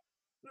not.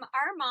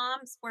 Our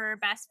moms were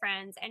best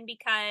friends, and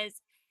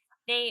because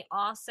they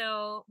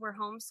also were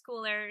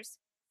homeschoolers,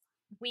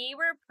 we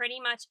were pretty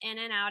much in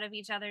and out of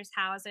each other's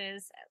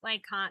houses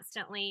like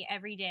constantly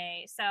every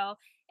day. So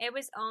it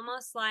was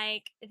almost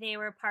like they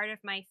were part of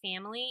my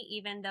family,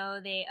 even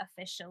though they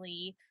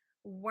officially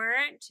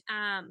weren't.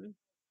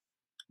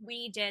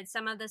 We did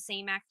some of the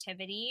same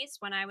activities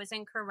when I was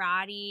in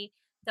karate.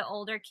 The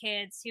older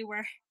kids who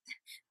were,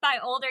 by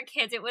older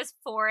kids, it was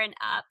 4 and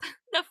up.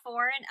 The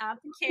 4 and up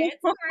kids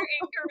were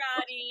in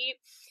karate,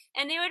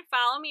 and they would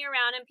follow me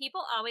around. And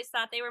people always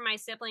thought they were my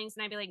siblings,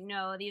 and I'd be like,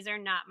 "No, these are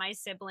not my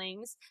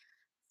siblings."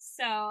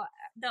 So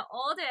the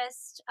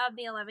oldest of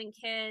the 11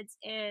 kids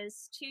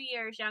is 2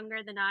 years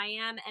younger than I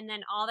am, and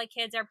then all the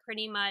kids are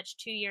pretty much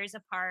 2 years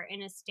apart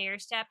in a stair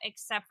step,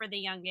 except for the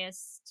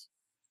youngest.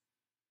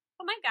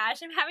 Oh my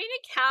gosh, I'm having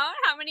to count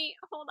how many.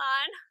 Hold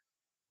on.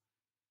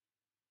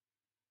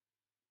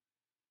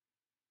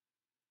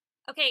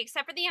 Okay,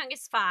 except for the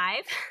youngest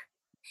 5.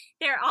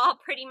 They're all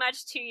pretty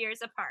much 2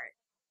 years apart.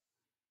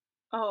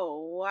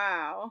 Oh,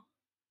 wow.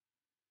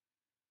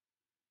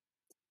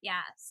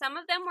 Yeah, some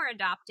of them were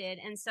adopted,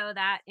 and so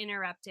that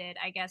interrupted,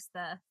 I guess,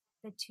 the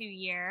 2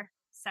 year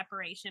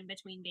separation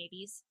between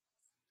babies.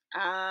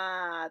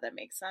 Ah, that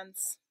makes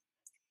sense.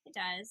 It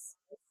does.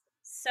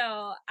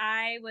 So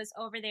I was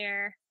over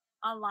there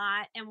a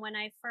lot, and when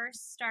I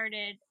first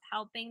started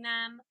helping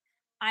them,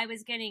 I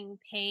was getting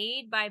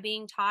paid by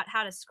being taught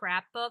how to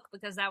scrapbook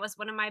because that was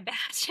one of my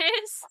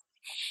badges.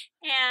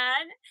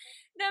 And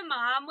the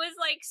mom was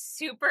like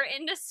super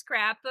into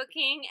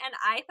scrapbooking, and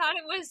I thought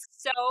it was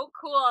so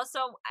cool.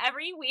 So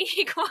every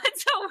week,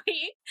 once a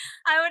week,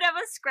 I would have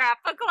a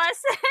scrapbook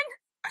lesson.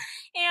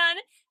 And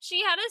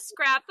she had a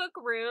scrapbook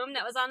room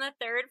that was on the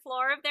 3rd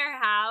floor of their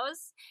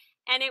house,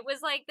 and it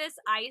was like this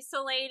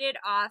isolated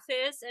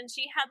office, and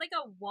she had like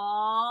a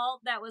wall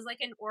that was like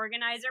an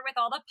organizer with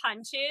all the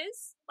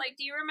punches. Like,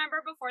 do you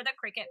remember before the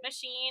Cricut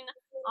machine,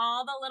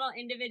 all the little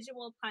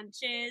individual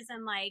punches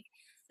and like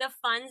the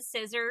fun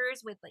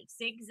scissors with like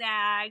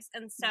zigzags?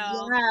 And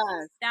so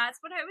Yes, that's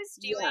what I was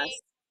doing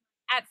yes.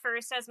 at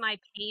first as my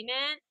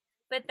payment.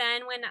 But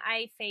then when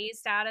I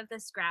phased out of the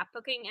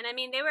scrapbooking, and I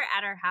mean, they were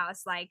at our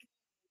house like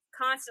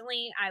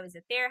constantly. I was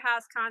at their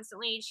house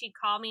constantly. She'd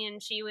call me,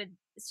 and she would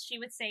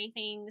say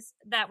things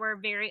that were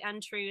very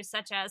untrue,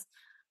 such as,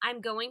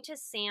 "I'm going to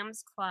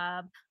Sam's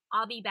Club.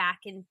 I'll be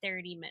back in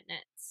 30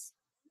 minutes."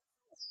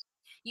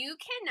 You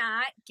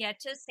cannot get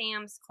to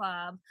Sam's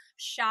Club,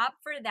 shop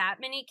for that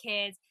many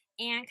kids,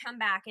 and come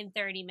back in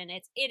 30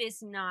 minutes. It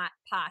is not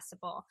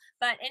possible.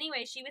 But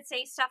anyway, she would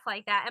say stuff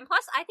like that. And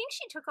plus, I think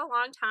she took a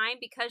long time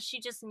because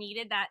she just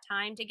needed that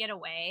time to get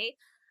away.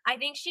 I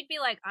think she'd be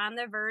like on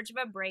the verge of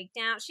a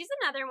breakdown. She's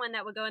another one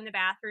that would go in the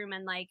bathroom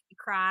and like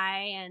cry,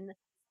 and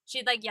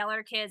she'd like yell at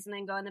her kids and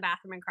then go in the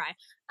bathroom and cry.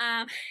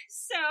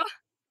 So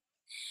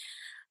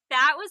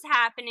that was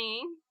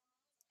happening.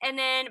 And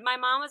then my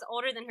mom was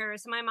older than her,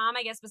 so my mom,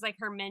 I guess, was like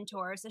her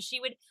mentor. So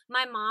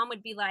my mom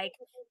would be like,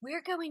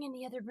 "We're going in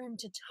the other room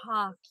to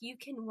talk. You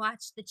can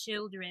watch the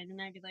children."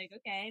 And I'd be like,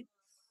 "Okay."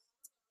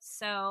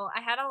 So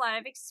I had a lot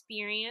of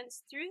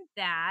experience through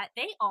that.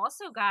 They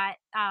also got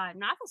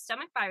not the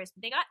stomach virus,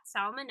 but they got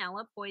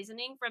salmonella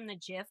poisoning from the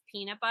Jif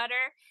peanut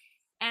butter.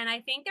 And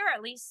I think there were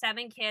at least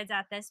 7 kids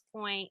at this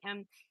point.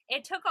 And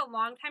it took a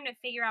long time to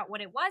figure out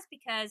what it was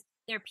because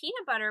their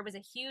peanut butter was a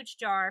huge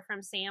jar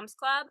from Sam's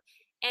Club.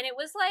 And it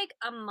was like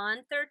a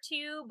month or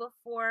two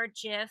before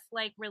Jif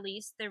like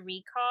released the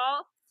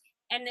recall.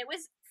 And it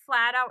was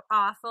flat out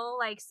awful.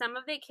 Like some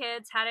of the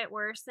kids had it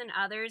worse than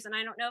others. And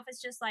I don't know if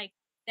it's just like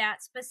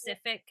that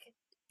specific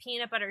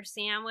peanut butter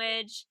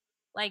sandwich.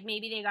 Like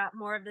maybe they got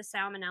more of the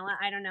salmonella.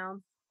 I don't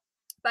know.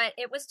 But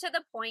it was to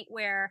the point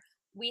where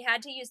we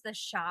had to use the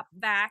shop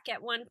vac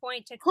at one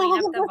point to clean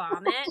up the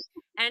vomit.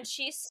 And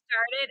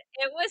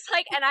it was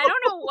like, and I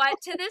don't know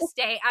what to this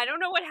day, I don't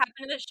know what happened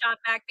to the shop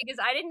vac because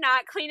I did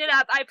not clean it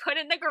up. I put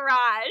in the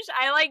garage.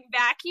 I like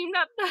vacuumed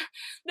up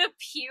the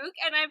puke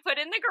and I put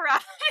in the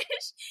garage.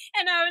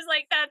 And I was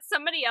like, that's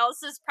somebody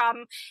else's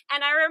problem.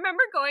 And I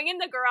remember going in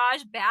the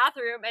garage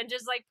bathroom and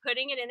just like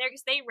putting it in there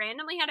because they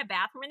randomly had a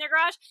bathroom in their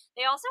garage.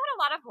 They also had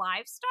a lot of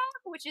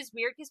livestock, which is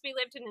weird because we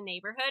lived in a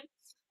neighborhood.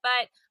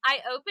 But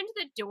I opened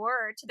the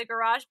door to the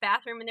garage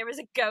bathroom and there was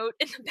a goat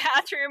in the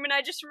bathroom. And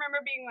I just remember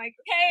being like,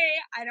 okay,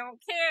 I don't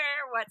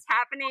care what's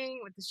happening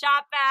with the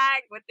shop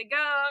vac, with the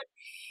goat.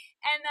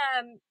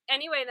 And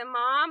anyway, the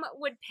mom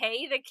would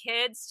pay the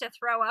kids to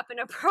throw up in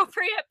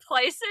appropriate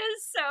places.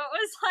 So it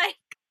was like,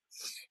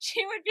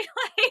 she would be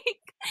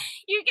like,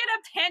 you get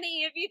a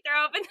penny if you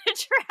throw up in the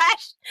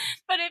trash,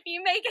 but if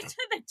you make it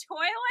to the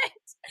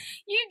toilet,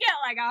 you get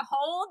like a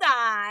whole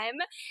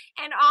dime.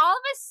 And all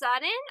of a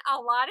sudden,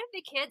 a lot of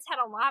the kids had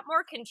a lot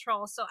more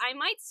control. So I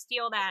might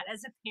steal that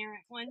as a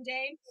parent one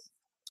day.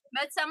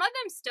 But some of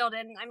them still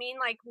didn't. I mean,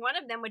 like one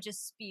of them would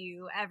just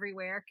spew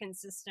everywhere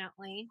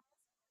consistently.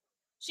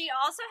 She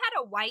also had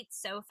a white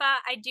sofa.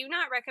 I do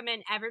not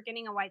recommend ever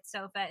getting a white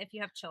sofa if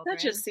you have That children.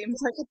 just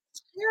seems like a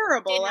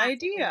Did terrible not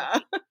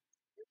idea.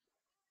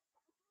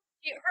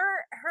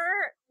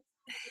 her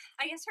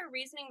I guess her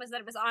reasoning was that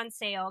it was on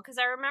sale because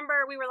I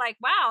remember we were like,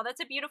 "Wow,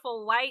 that's a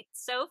beautiful white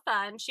sofa,"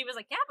 and she was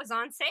like, "Yeah, it was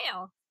on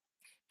sale."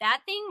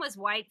 That thing was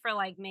white for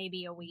like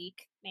maybe a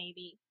week,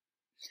 maybe.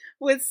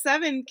 With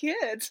 7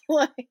 kids,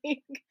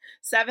 like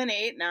 7,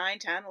 8, 9,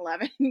 10,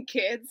 11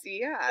 kids.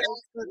 Yeah,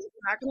 it's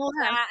not gonna last.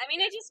 Yeah, I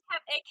mean, it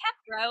kept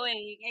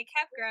growing, it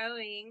kept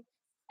growing,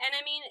 and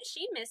I mean,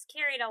 she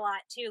miscarried a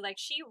lot too. Like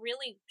she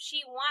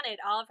wanted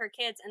all of her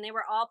kids, and they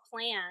were all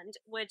planned,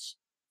 which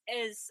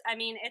is, I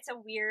mean, it's a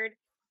weird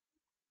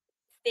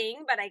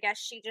thing, but I guess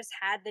she just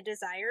had the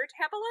desire to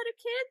have a lot of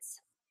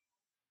kids.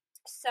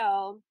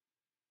 So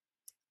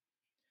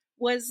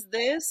Was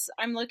this,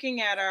 I'm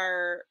looking at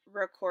our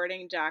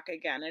recording doc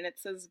again, and it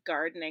says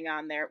gardening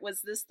on there.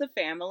 Was this the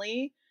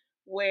family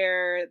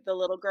where the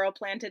little girl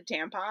planted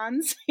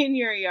tampons in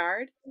your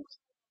yard?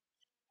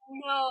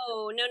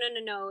 no, no, no,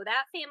 no, no.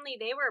 That family,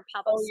 they were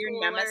public Oh, your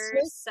schoolers,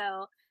 nemesis?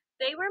 so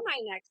they were my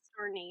next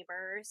door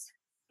neighbors.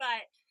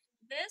 But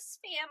this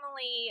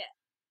family,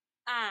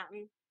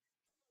 um,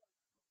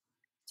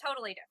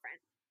 totally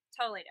different.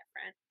 Totally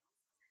different.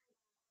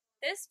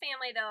 This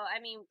family though, I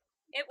mean,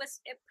 it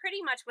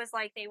pretty much was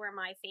like they were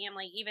my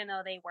family, even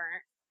though they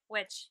weren't,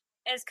 which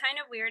is kind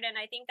of weird. And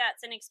I think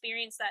that's an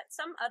experience that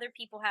some other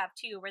people have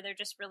too, where they're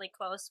just really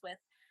close with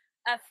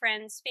a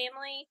friend's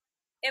family.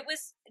 It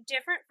was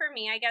different for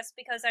me, I guess,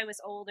 because I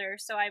was older,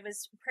 so I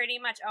was pretty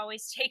much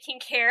always taking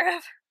care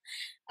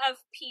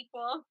of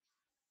people.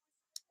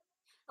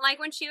 Like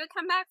when she would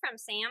come back from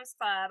Sam's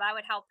Club, I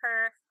would help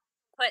her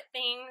put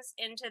things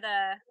into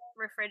the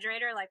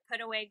refrigerator, like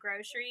put away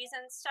groceries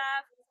and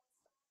stuff.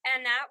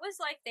 And that was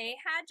like they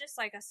had just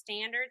like a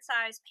standard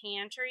size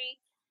pantry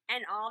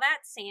and all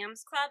that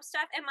Sam's Club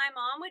stuff. And my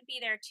mom would be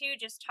there too,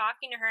 just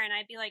talking to her, and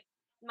I'd be like,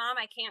 "Mom,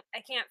 I can't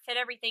fit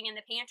everything in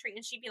the pantry."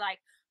 And she'd be like,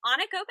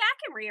 "Anna, go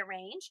back and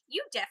rearrange.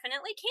 You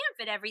definitely can't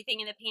fit everything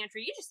in the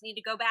pantry. You just need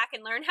to go back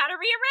and learn how to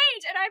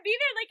rearrange." And I'd be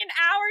there like an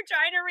hour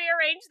trying to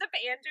rearrange the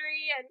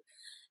pantry, and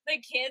the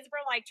kids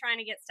were like trying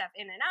to get stuff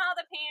in and out of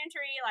the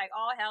pantry, like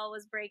all hell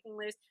was breaking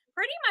loose.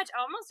 Pretty much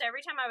almost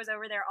every time I was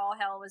over there, all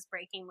hell was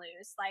breaking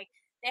loose. Like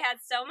they had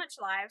so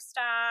much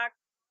livestock.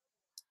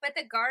 But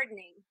the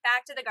gardening,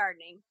 back to the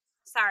gardening.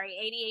 Sorry,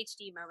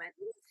 ADHD moment.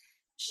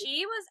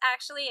 She was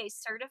actually a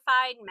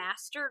certified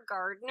master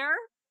gardener,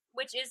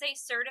 which is a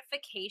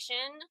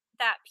certification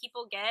that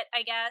people get,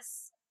 I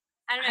guess.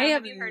 I don't I know.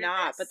 have Have you heard of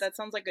not, but this? that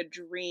sounds like a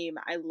dream.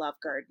 I love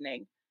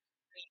gardening.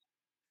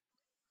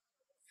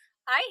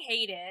 I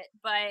hate it,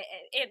 but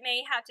it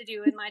may have to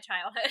do with my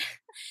childhood.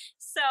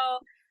 So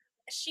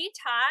she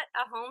taught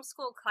a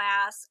homeschool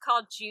class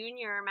called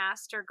Junior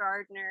Master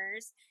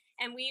Gardeners,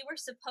 and we were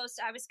supposed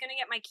to, I was going to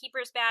get my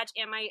keeper's badge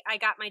and I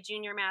got my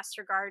Junior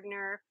Master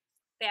Gardener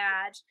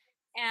badge,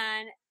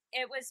 and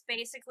it was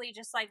basically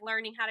just like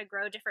learning how to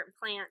grow different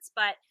plants.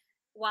 But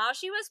while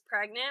she was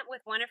pregnant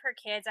with one of her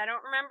kids, I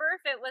don't remember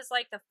if it was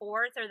like the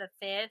fourth or the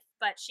fifth,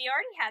 but she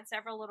already had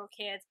several little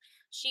kids.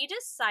 She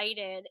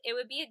decided it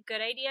would be a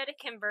good idea to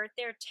convert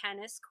their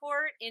tennis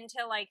court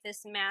into like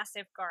this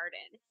massive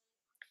garden.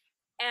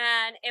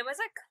 And it was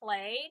a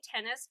clay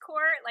tennis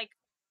court, like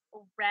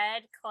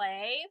red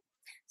clay.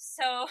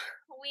 So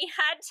we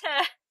had to,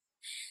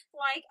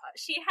 like,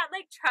 she had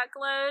like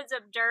truckloads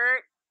of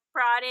dirt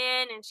brought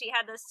in, and she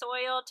had the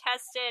soil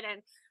tested,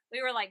 and we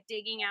were like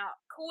digging out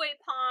koi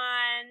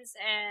ponds,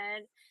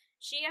 and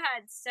she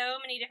had so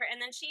many different,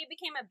 and then she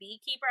became a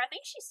beekeeper. I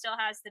think she still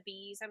has the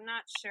bees, I'm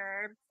not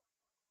sure.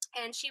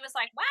 And she was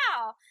like,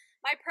 wow,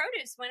 my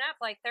produce went up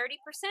like 30%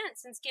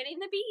 since getting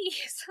the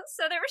bees.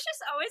 So there was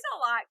just always a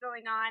lot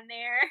going on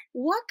there.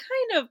 What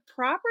kind of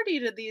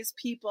property did these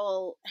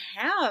people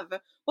have?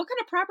 What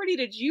kind of property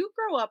did you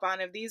grow up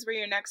on if these were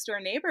your next door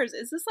neighbors?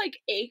 Is this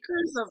like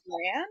acres of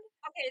land?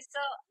 Okay,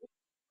 so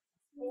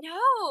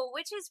no,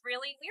 which is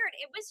really weird.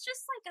 It was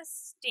just like a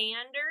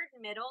standard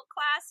middle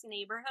class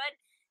neighborhood.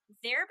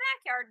 Their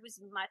backyard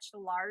was much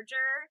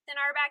larger than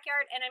our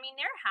backyard. And I mean,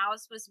 their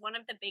house was one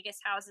of the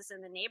biggest houses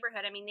in the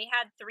neighborhood. I mean, they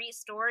had 3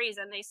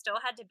 stories and they still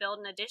had to build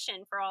an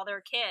addition for all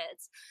their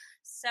kids.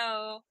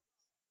 So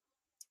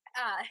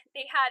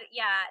they had,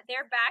 yeah,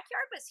 their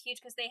backyard was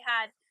huge because they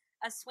had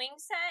a swing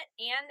set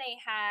and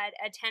they had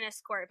a tennis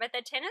court. But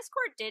the tennis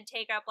court did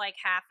take up like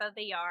half of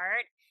the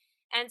yard.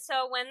 And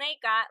so when they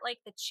got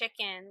like the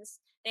chickens,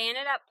 they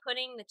ended up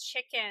putting the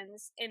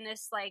chickens in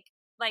this like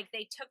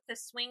they took the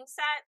swing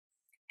set,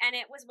 and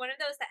it was one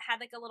of those that had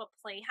like a little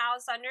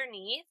playhouse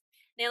underneath.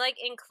 They like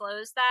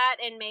enclosed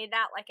that and made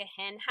that like a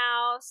hen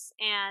house,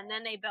 and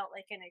then they built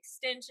like an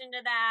extension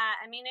to that.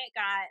 I mean, it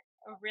got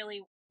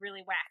really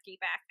really wacky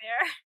back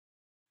there.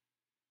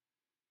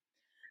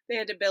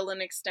 They had to build an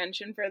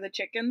extension for the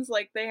chickens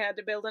like they had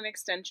to build an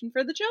extension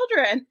for the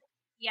children.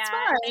 It's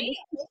Yeah, they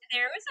fine.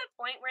 there was a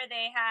point where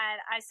they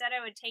had I said I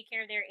would take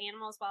care of their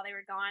animals while they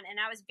were gone, and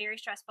that was very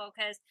stressful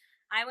because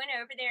I went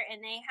over there and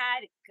they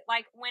had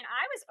like when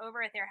I was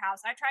over at their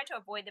house, I tried to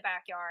avoid the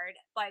backyard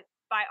like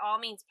by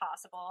all means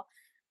possible.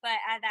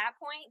 But at that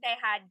point they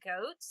had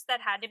goats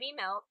that had to be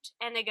milked,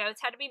 and the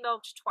goats had to be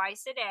milked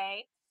twice a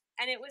day,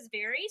 and it was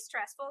very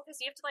stressful because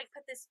you have to like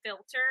put this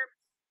filter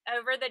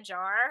over the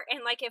jar,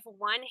 and like if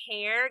one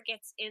hair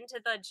gets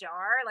into the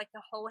jar, like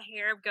the whole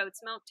hair of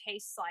goat's milk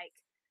tastes like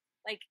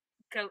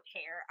goat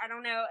hair. I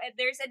don't know.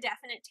 There's a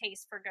definite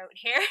taste for goat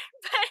hair,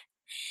 but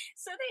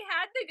so they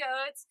had the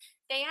goats,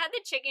 they had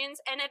the chickens,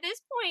 and at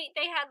this point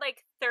they had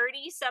like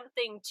 30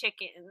 something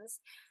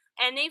chickens.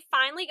 And they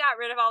finally got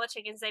rid of all the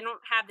chickens. They don't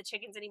have the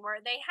chickens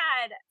anymore. They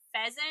had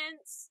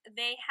pheasants,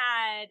 they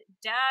had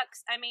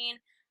ducks. I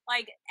mean,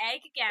 like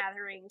egg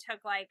gathering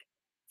took like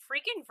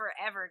freaking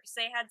forever because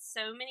they had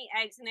so many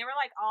eggs and they were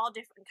like all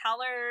different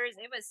colors.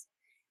 It was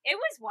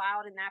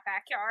wild in that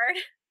backyard.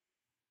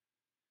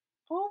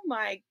 Oh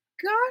my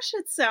gosh,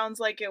 it sounds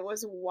like it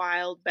was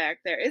wild back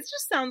there. It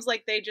just sounds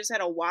like they just had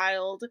a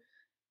wild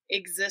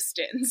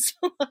existence,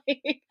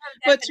 like Oh,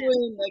 definitely.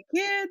 between the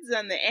kids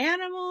and the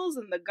animals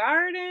and the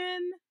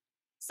garden.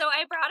 So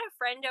I brought a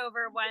friend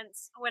over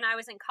once when I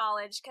was in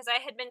college because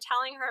I had been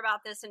telling her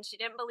about this and she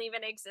didn't believe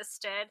it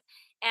existed.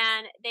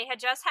 And they had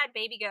just had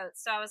baby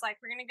goats. So I was like,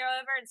 we're going to go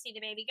over and see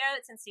the baby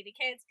goats and see the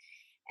kids.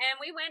 And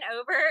we went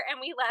over and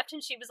we left,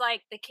 and she was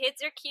like, the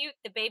kids are cute,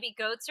 the baby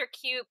goats are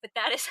cute, but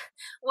that is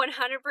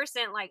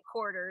 100% like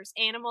Hoarders,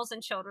 Animals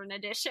and Children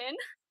edition.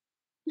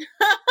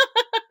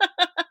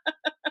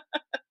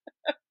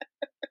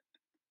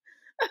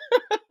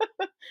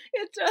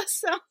 It does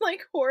sound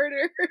like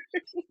hoarders.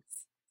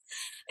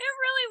 It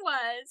really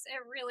was.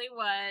 It really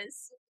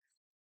was.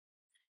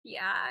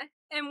 Yeah.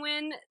 And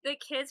when the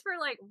kids were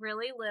like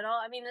really little,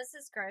 I mean, this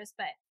is gross,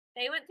 but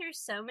they went through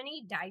so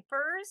many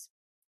diapers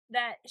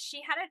that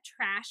she had a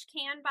trash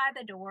can by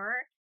the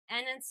door.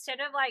 And instead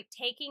of like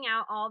taking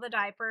out all the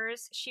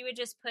diapers, she would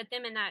just put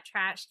them in that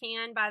trash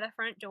can by the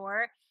front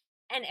door.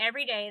 And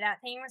every day that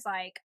thing was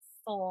like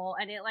full,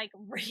 and it like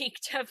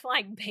reeked of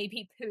like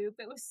baby poop.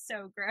 It was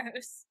so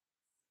gross.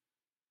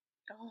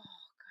 Oh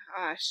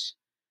gosh.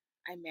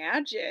 I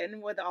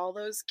imagine with all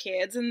those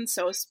kids and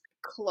so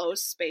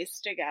close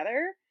spaced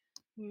together.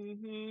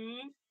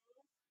 Mm-hmm.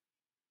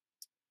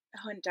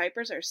 Oh, and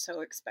diapers are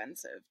so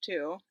expensive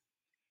too.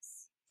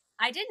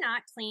 I did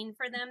not clean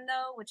for them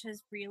though, which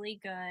is really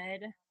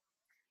good.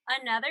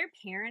 Another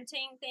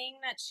parenting thing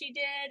that she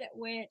did,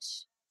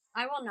 which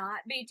I will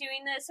not be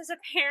doing this as a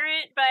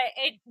parent, but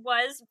it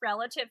was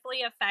relatively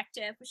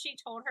effective. She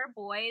told her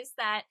boys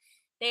that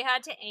they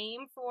had to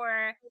aim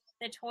for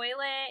the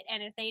toilet,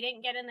 and if they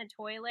didn't get in the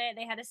toilet,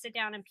 they had to sit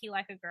down and pee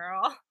like a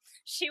girl.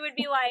 She would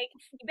be like,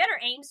 you better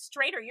aim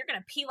straight or you're going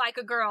to pee like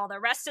a girl the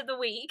rest of the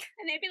week.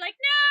 And they'd be like,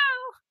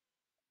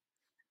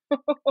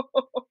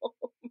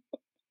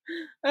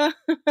 no,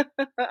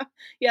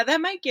 Yeah, that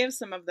might give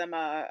some of them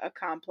a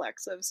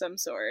complex of some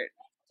sort.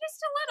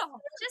 just a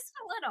little, just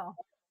a little.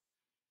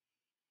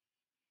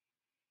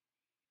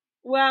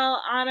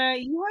 Well, Anna,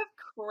 you have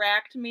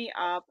cracked me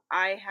up.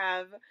 I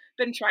have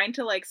been trying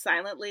to like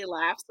silently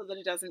laugh so that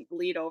it doesn't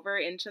bleed over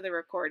into the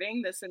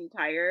recording this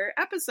entire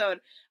episode.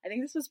 I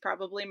think this is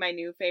probably my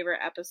new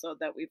favorite episode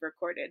that we've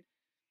recorded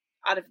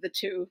out of the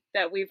two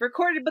that we've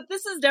recorded, but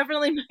this is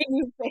definitely my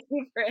new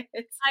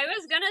favorite. I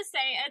was gonna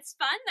say it's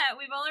fun that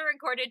we've only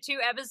recorded 2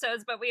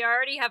 episodes, but we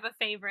already have a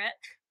favorite.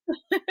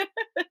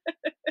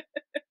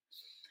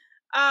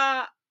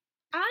 Uh,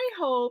 I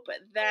hope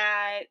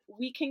that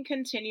we can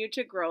continue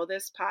to grow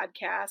this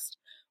podcast.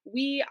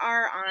 We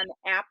are on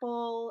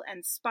Apple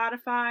and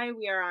Spotify.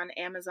 We are on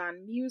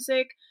Amazon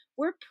Music.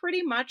 We're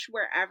pretty much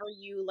wherever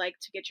you like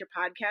to get your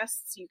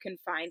podcasts, you can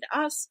find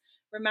us.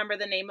 Remember,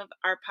 the name of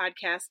our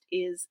podcast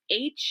is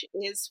H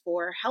is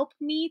for Help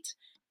Meet.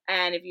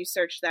 And if you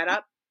search that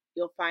up,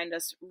 you'll find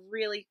us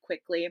really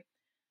quickly.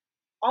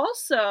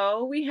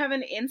 Also, we have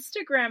an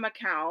Instagram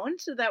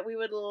account that we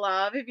would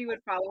love if you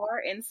would follow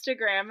our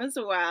Instagram as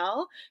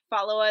well.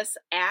 Follow us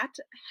at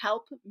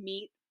Help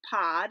Meet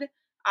Pod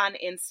on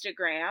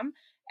Instagram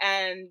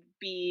and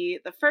be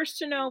the first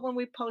to know when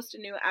we post a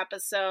new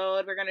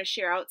episode. We're going to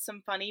share out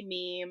some funny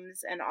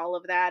memes and all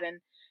of that.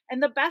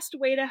 And the best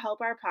way to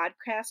help our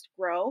podcast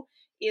grow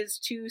is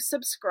to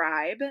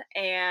subscribe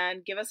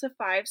and give us a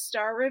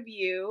 5-star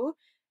review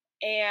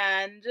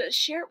and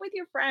share it with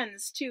your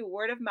friends too.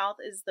 Word of mouth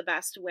is the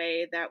best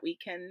way that we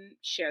can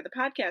share the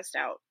podcast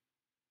out.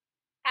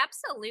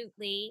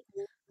 Absolutely.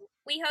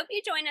 We hope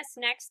you join us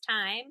next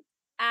time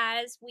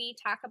as we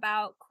talk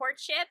about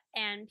courtship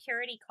and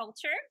purity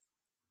culture.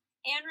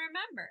 And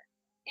remember,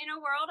 in a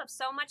world of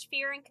so much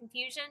fear and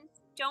confusion,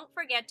 don't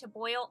forget to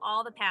boil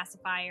all the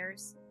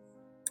pacifiers.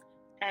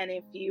 And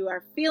if you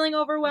are feeling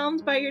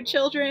overwhelmed by your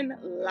children,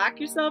 lock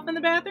yourself in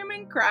the bathroom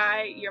and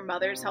cry. Your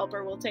mother's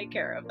helper will take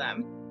care of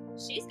them.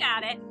 She's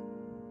got it.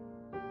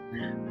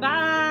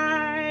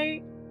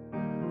 Bye.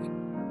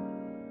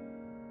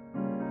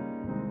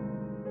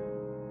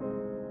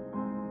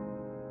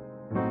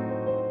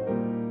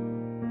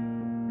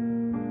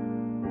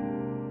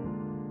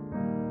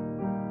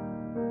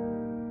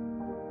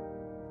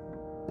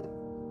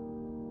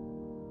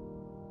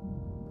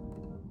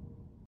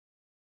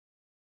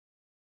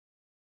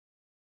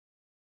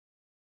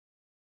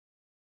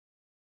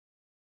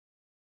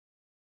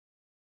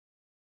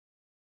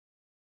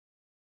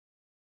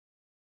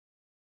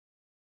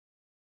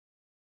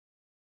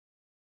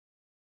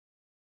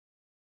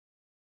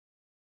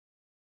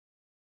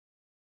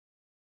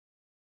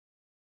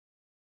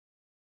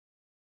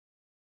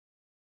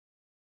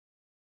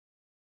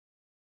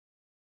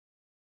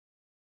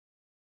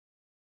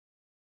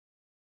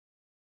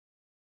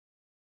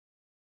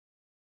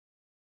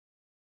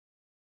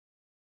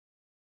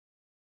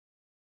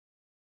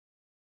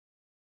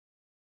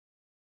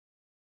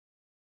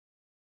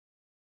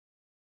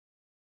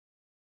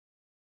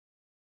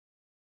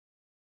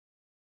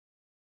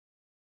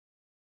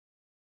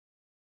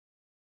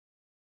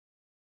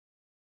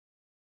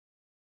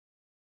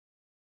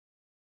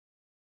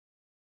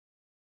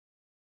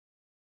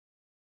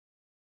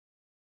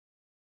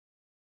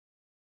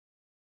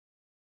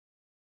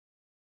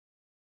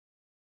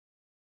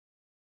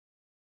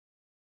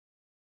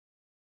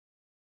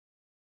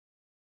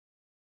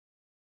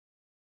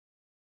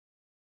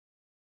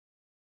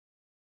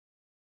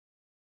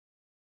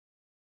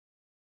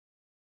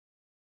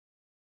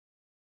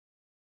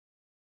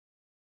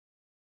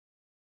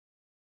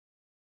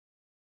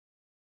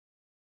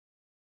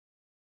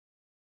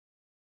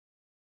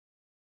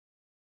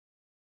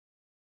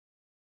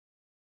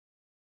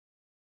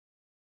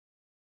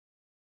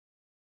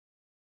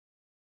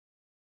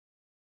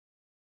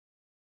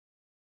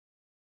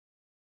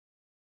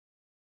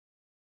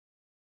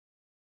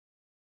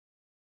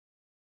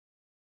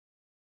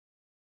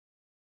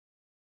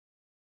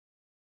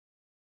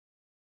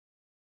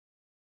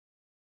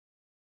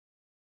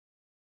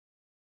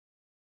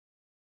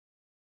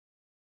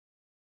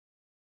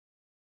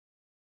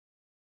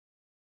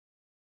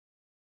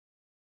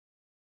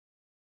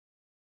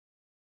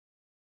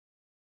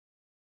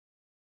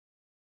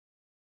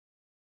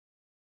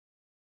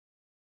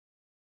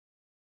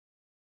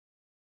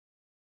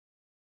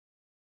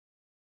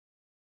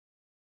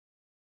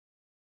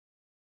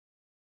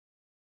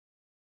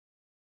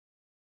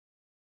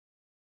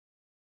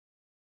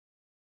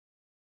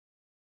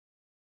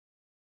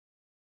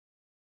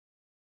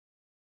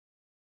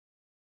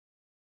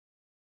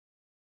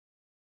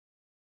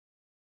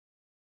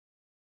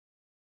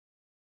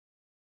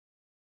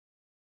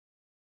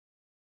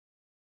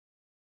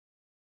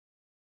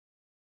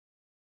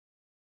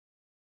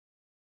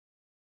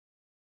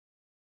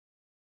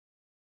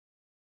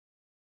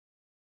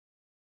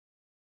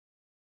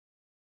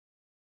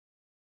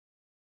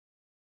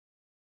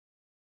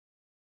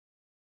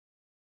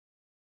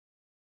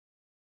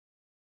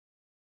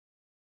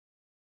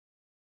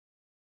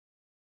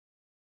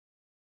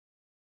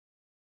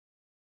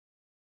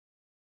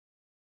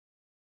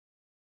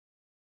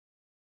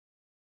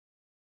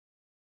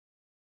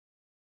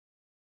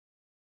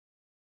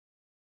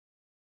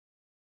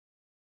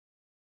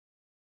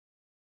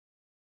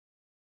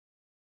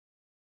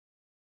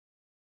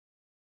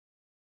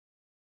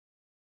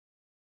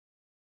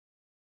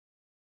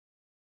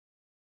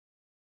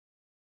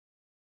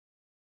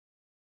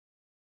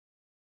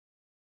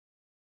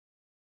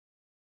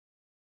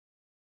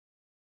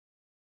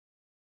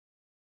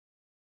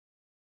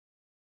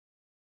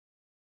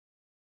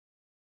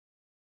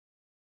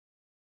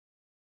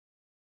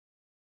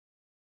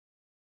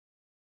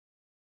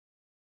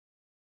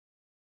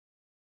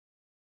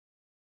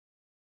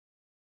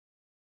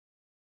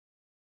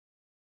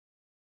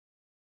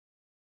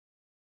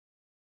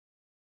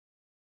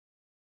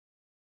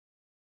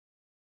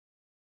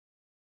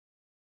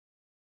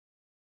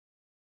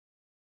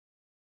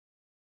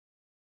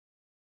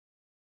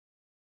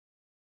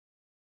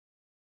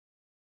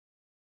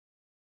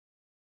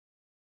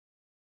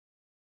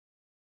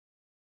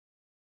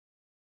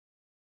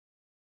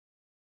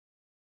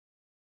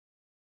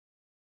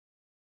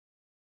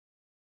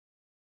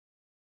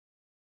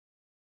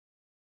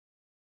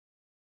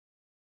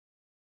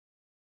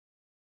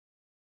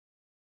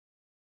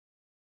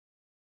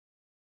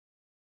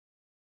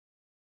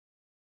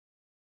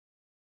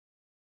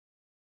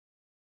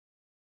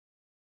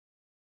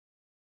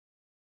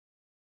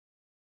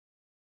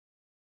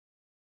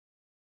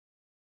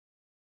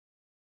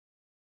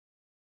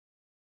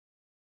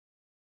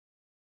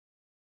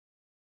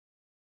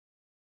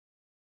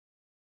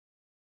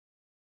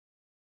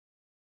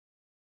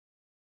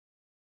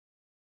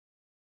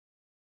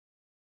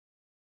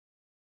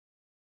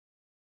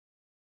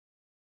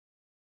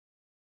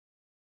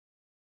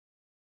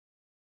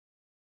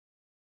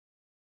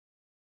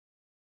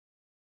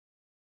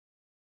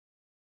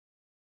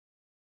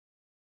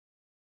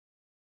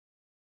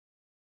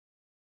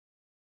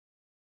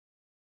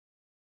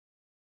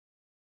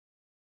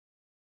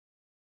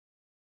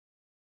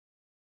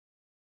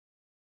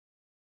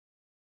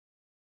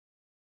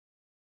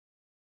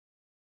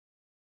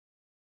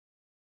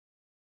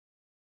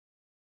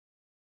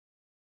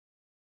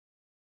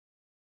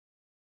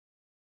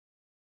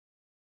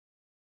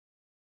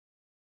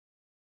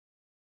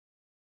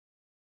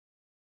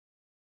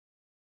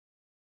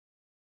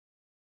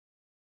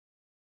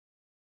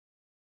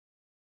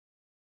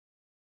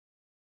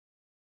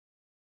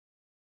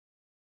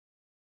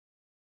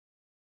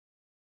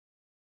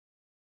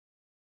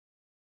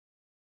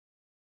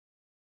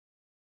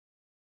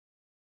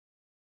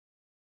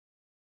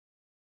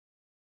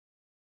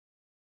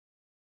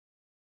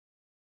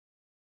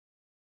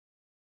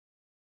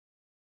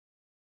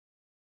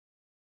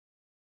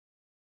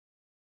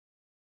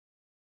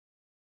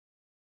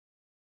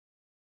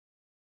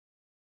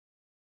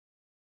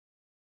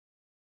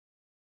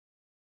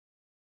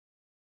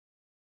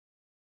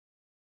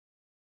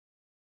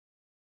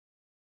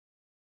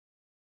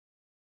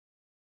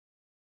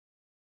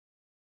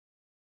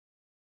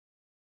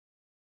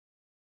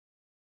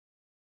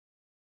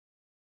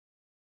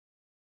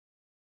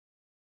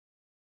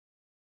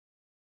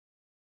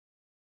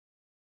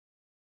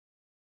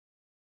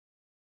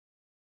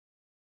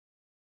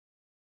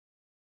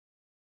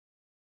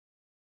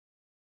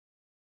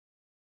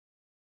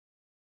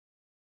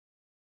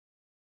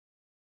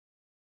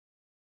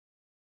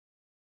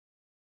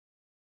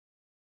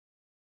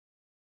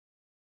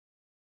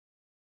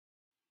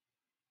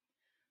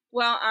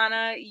 Well,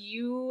 Anna,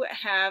 you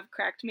have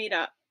cracked me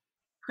up.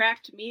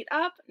 Cracked meat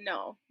up?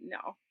 No,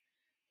 no.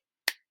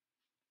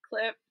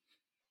 Clip.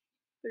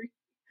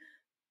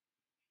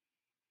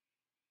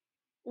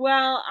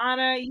 Well,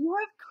 Anna, you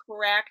have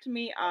cracked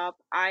me up.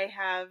 I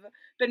have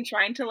been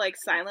trying to like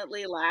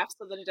silently laugh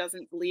so that it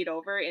doesn't bleed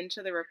over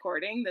into the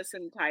recording this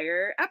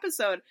entire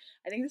episode.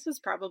 I think this is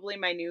probably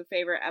my new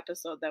favorite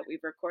episode that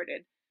we've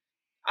recorded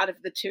out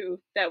of the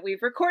two that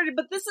we've recorded,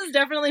 but this is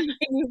definitely my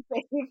new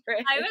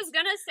favorite. I was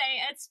gonna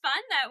say it's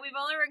fun that we've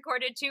only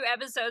recorded 2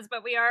 episodes,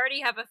 but we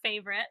already have a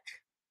favorite.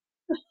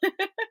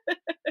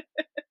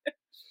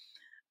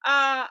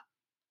 Uh,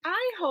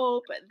 I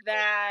hope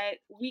that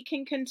we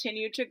can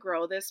continue to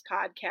grow this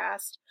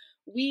podcast.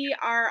 We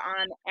are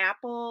on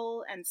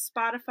Apple and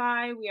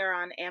Spotify. We are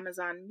on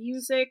Amazon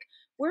Music.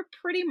 We're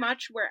pretty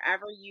much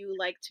wherever you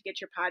like to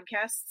get your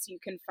podcasts, you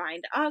can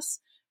find us.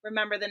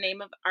 Remember, the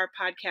name of our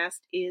podcast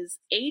is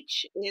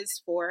H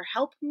is for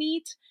Help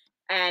Meet.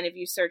 And if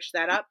you search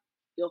that up,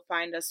 you'll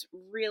find us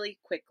really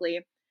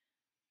quickly.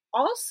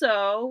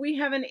 Also, we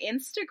have an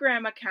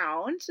Instagram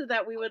account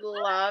that we would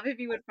love if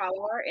you would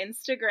follow our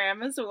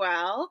Instagram as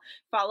well.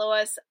 Follow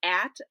us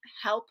at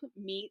Help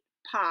Meet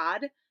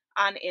Pod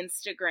on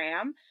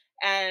Instagram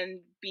and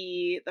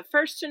be the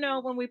first to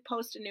know when we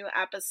post a new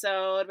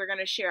episode. We're going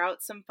to share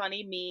out some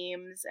funny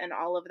memes and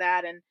all of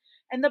that.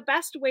 And the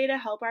best way to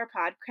help our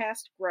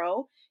podcast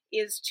grow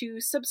is to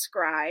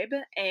subscribe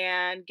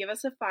and give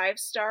us a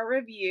 5-star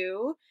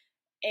review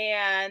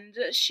and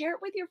share it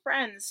with your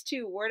friends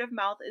too. Word of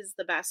mouth is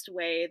the best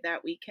way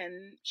that we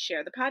can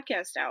share the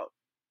podcast out.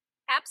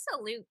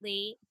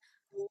 Absolutely.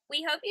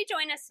 We hope you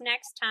join us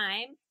next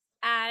time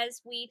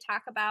as we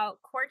talk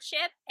about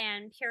courtship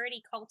and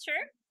purity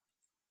culture.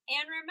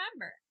 And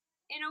remember,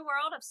 in a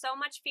world of so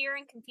much fear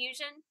and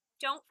confusion,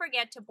 don't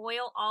forget to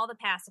boil all the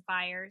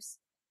pacifiers.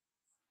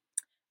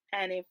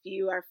 And if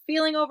you are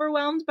feeling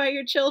overwhelmed by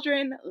your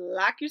children,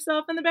 lock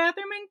yourself in the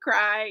bathroom and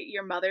cry.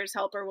 Your mother's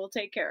helper will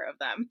take care of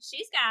them.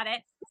 She's got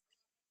it.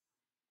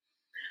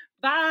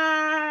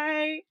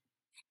 Bye.